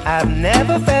 I've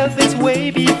never felt this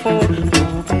way before,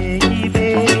 oh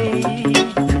baby.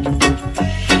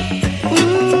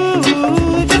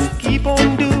 Ooh, just keep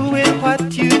on doing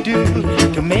what you do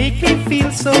to make me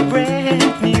feel so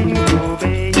brand new, oh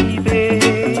baby.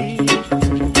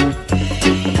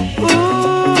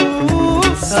 Ooh,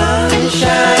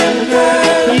 sunshine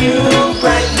girl, you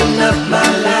brighten up my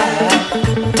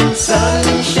life.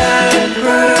 Sunshine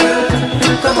girl,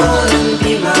 come on and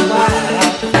be my wife.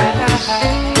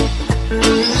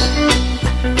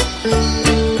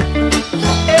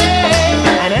 Hey,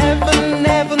 I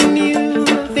never knew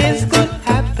this could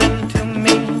happen to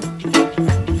me,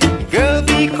 girl,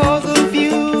 because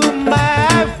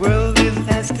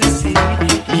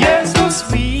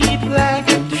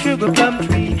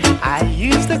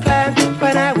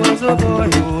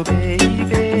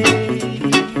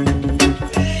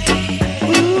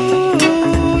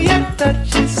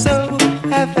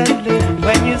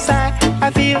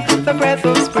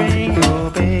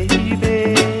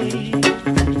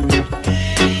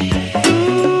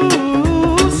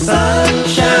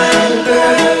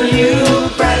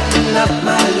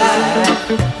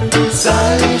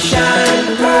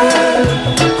Sunshine girl,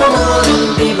 come on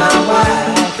and be my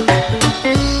wife.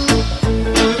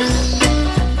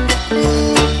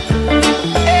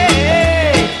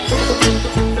 Hey.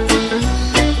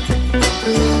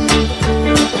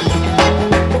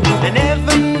 I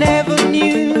never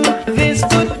knew this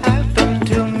could happen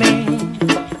to me.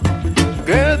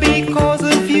 Girl, because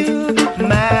of you,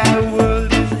 my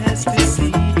world is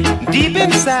ecstasy. Deep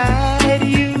inside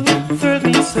you, thrill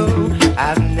me so.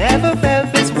 I've never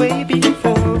felt this way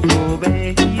before, oh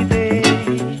baby.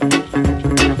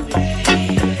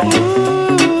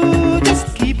 Ooh,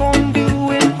 just keep on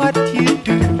doing what you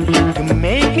do to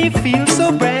make me feel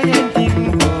so brand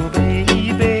new, oh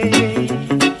baby.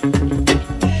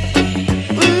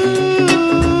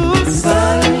 Ooh,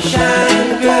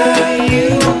 sunshine girl,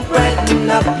 you brighten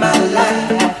up my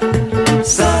life.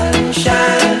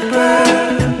 Sunshine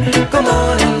girl, come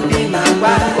on and be my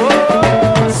wife.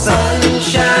 Oh,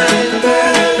 sunshine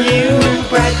girl, you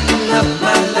brighten up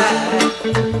my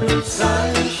life.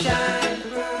 Sunshine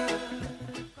girl.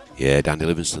 Yeah, Danny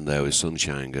Livingston there with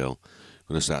Sunshine Girl.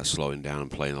 I'm going to start slowing down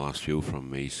and playing the last few from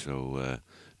me. So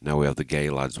now we have the Gay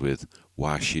Lads with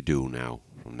Why She Do Now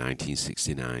from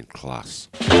 1969, Class.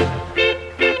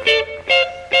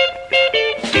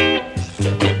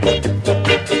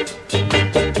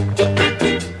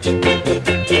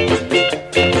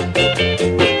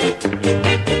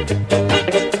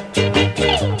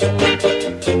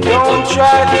 Don't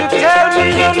try to tell me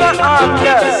you don't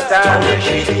understand. Where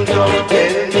she do now,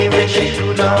 tell me where she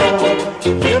do now.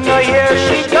 You know here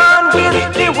she gone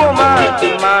with the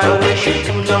woman man. Where she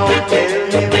do now, tell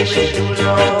me where she do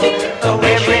now.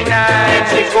 Every night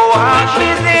she go out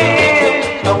with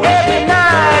him. Every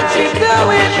night she do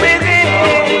it with him.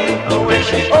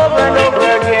 Over and over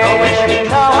again.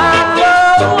 Now I know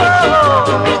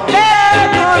they're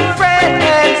good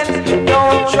friends.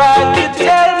 Don't try to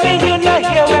tell me you not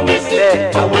hear what me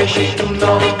say. I wish she do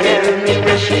know, tell me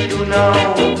where she do know.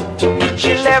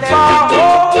 She left her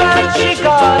home and she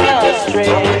gone astray. I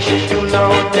wish she do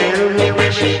know, tell me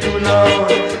where she do know.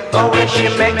 Oh, when she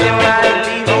make the man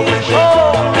leave his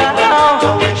home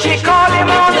now. She called him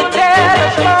on the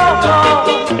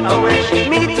telephone. I wish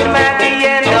meet him at the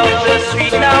end of the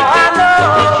street. Now I know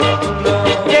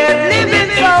they're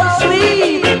living so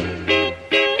sweet.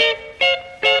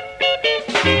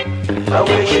 I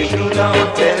wish she do know,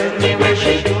 tell me where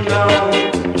she do know.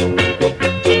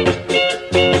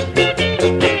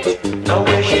 I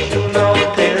wish she do know,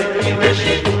 tell me where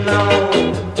she do know.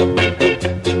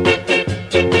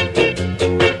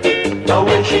 I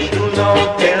wish she do know,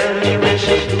 tell me where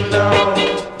she do know.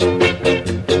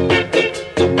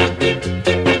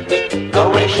 I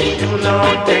wish she do know,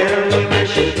 tell me where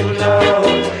she do know.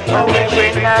 Oh, every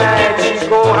night she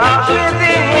go out with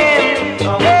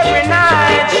him. Every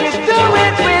night she do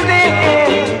it with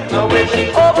him. I wish she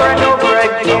over and over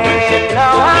again.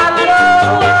 Now I know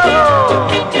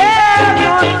they're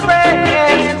good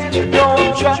friends. Don't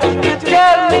try to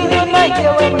tell me you not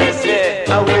hear what me say. I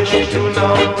wish she do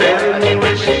know, tell me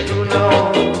where she do know.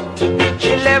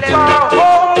 She left her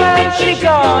home and she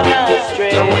gone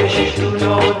astray. I wish she do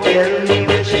know, tell me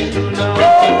where she do know.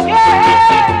 Oh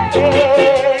yeah, yeah,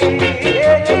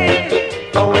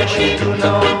 yeah. I wish she do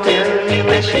know, tell me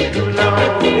where she do know.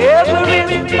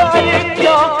 Everybody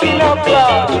talking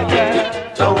about her.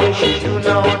 I wish she do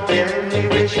know, tell me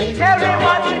where she do know. Tell me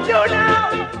what you do now,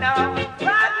 now,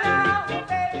 right now,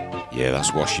 baby. Yeah,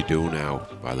 that's What She Do Now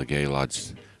by the Gay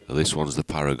Lads. Now, this one's the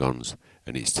Paragons,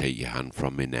 and it's Take Your Hand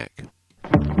From Me Neck.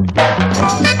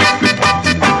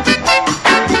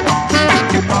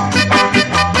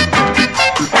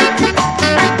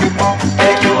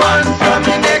 Take your hand from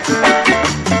me neck.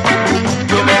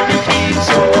 You make me feel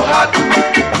so hot.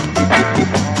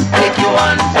 Take your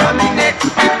hand from me neck.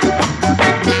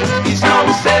 It's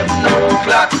now 7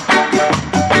 o'clock.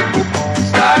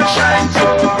 Star shine so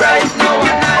bright now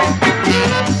at night.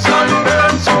 Sun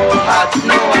burns so hot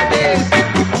nowadays.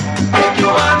 Take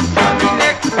your hand from me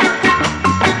neck.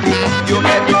 You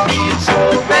make me feel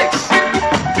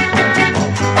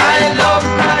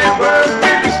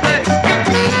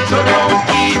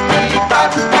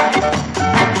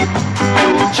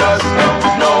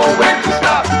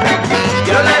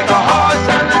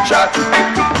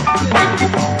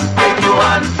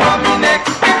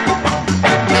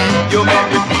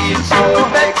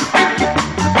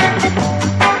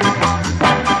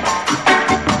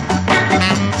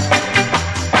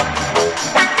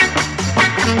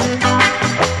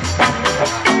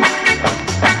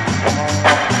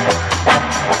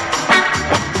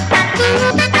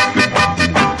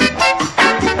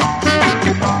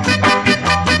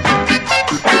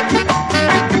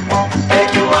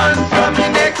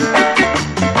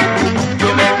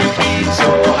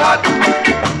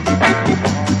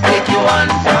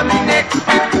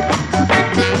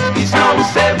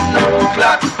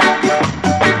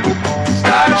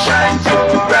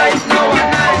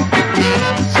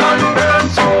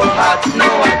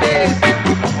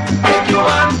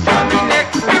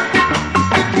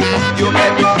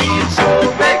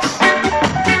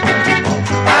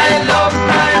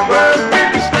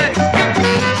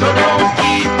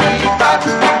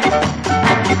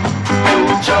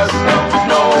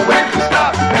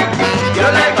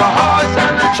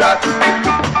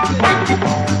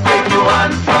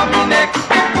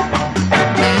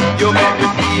You make me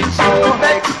feel so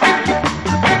vexed.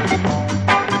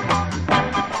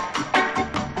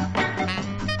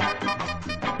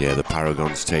 Yeah, the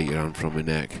Paragons, Take Your Hand From My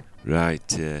Neck. Right,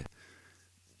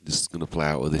 just going to play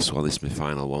out with this one. This is my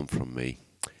final one from me.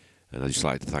 And I'd just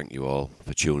like to thank you all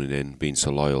for tuning in, being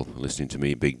so loyal, and listening to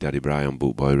me, Big Daddy Bry, on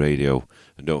Bootboy Radio.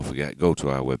 And don't forget, go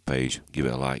to our webpage, give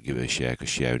it a like, give it a share, because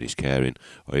sharing is caring.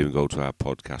 Or even go to our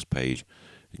podcast page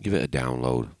and give it a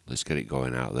download. Let's get it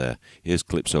going out there. Here's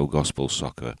Calypso Gospel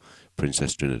Soccer,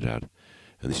 Princess Trinidad.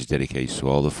 And this is dedicated to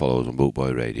all the followers on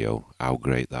Bootboy Radio. How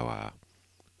great thou art.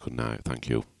 Good night. Thank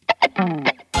you.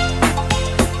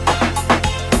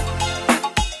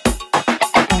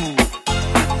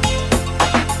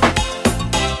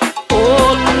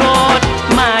 Oh Lord,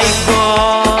 my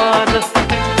God,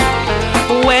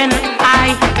 when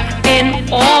I in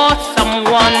awesome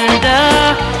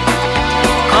wonder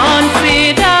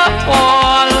consider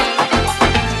all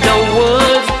the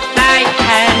worlds thy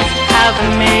hands have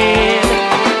made,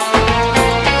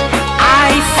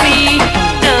 I see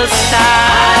the stars.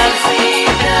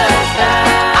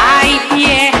 I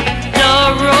hear the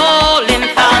rolling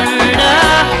thunder,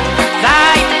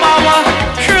 thy power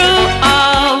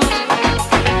throughout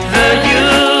the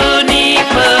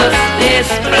universe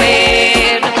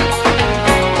displayed.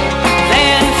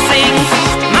 Then sings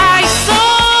my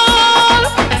soul,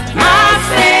 my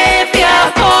Savior,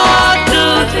 for to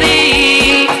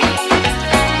thee.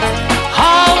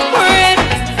 How great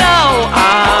thou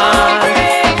art,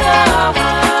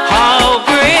 how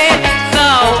great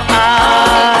thou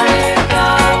art.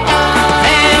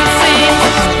 Then sings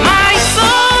my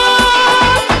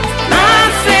soul, my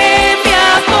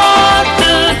Savior, for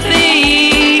to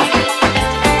thee.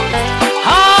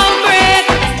 How great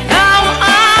thou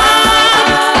art,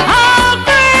 how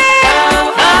great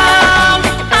thou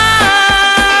art.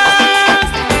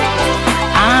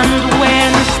 And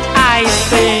when I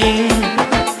sing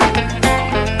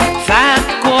that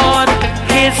God,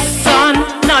 his Son,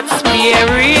 not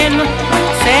sparing,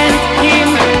 sent him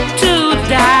to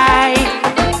die,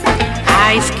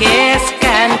 I scarce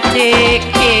can take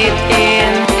it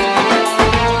in.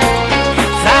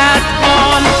 That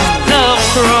on the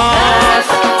cross,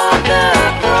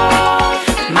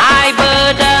 my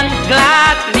burden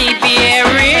gladly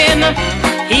bearing,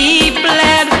 he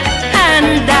bled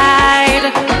and died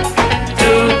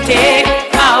to take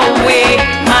away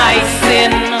my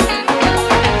sin.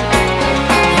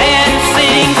 Then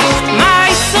sings my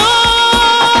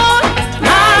soul,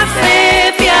 my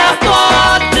Savior, for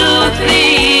to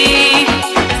thee.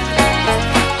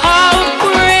 How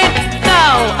great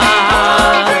thou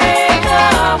art,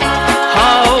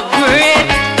 how great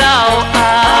thou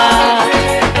art.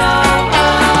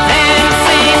 Then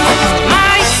sings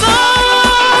my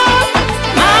soul,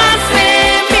 my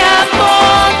Savior,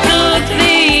 for to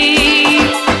thee.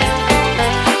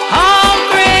 How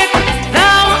great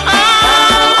thou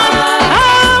art,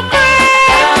 how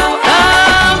great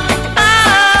thou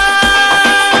art.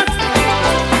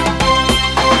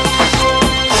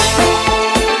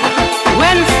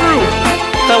 When through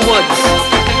the woods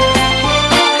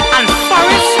and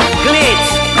forest glades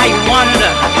I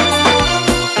wander,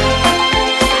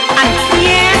 and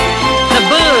hear the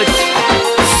birds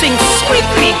sing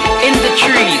sweetly in the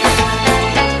trees.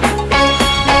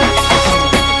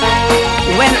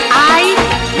 When I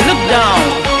look down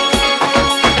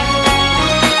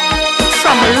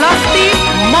from lofty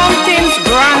mountains'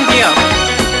 grandeur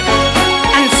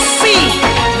and see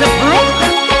the brook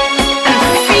and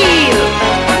feel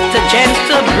the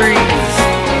gentle breeze,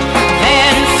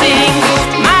 then sings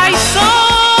my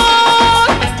soul,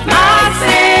 my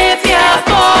Savior,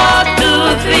 for to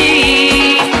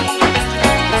thee.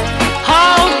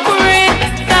 How great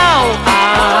thou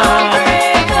art,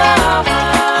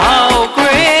 how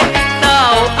great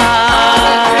thou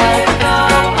art.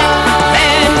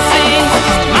 Then sings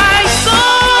my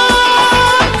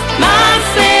soul, my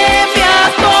Savior,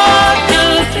 for to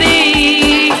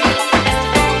thee.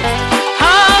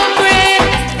 How great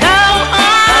thou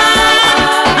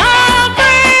art, how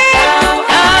great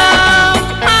thou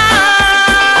art.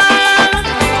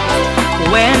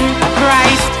 When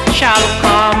Christ shall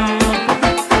come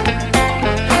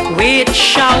with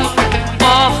shout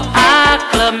of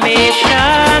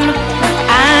acclamation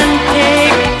and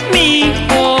take me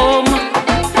home,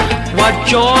 what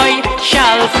joy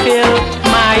shall fill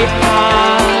my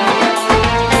heart.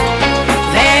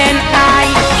 Then I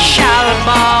shall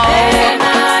bow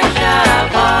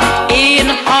in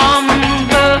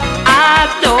humble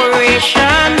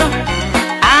adoration,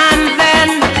 and then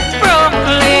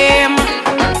proclaim,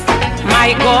 my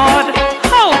God,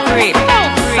 how great thou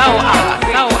art,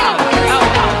 thou art, thou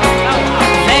art, thou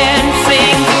art. Then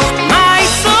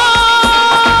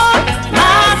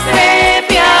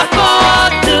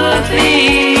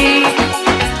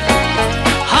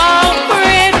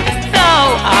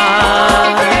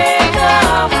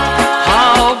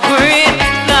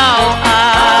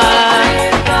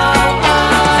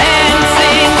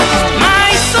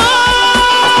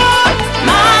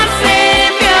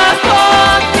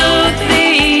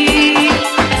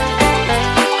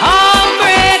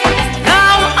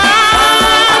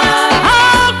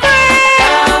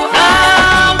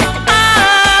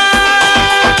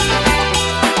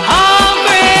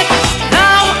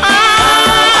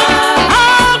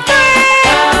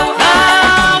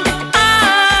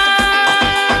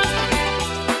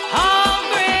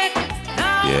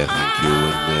Yeah, thank you,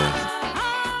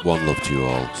 and one love to you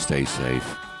all. Stay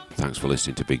safe. Thanks for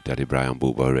listening to Big Daddy Bry on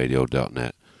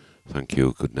bootboyradio.net. Thank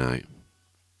you, good night.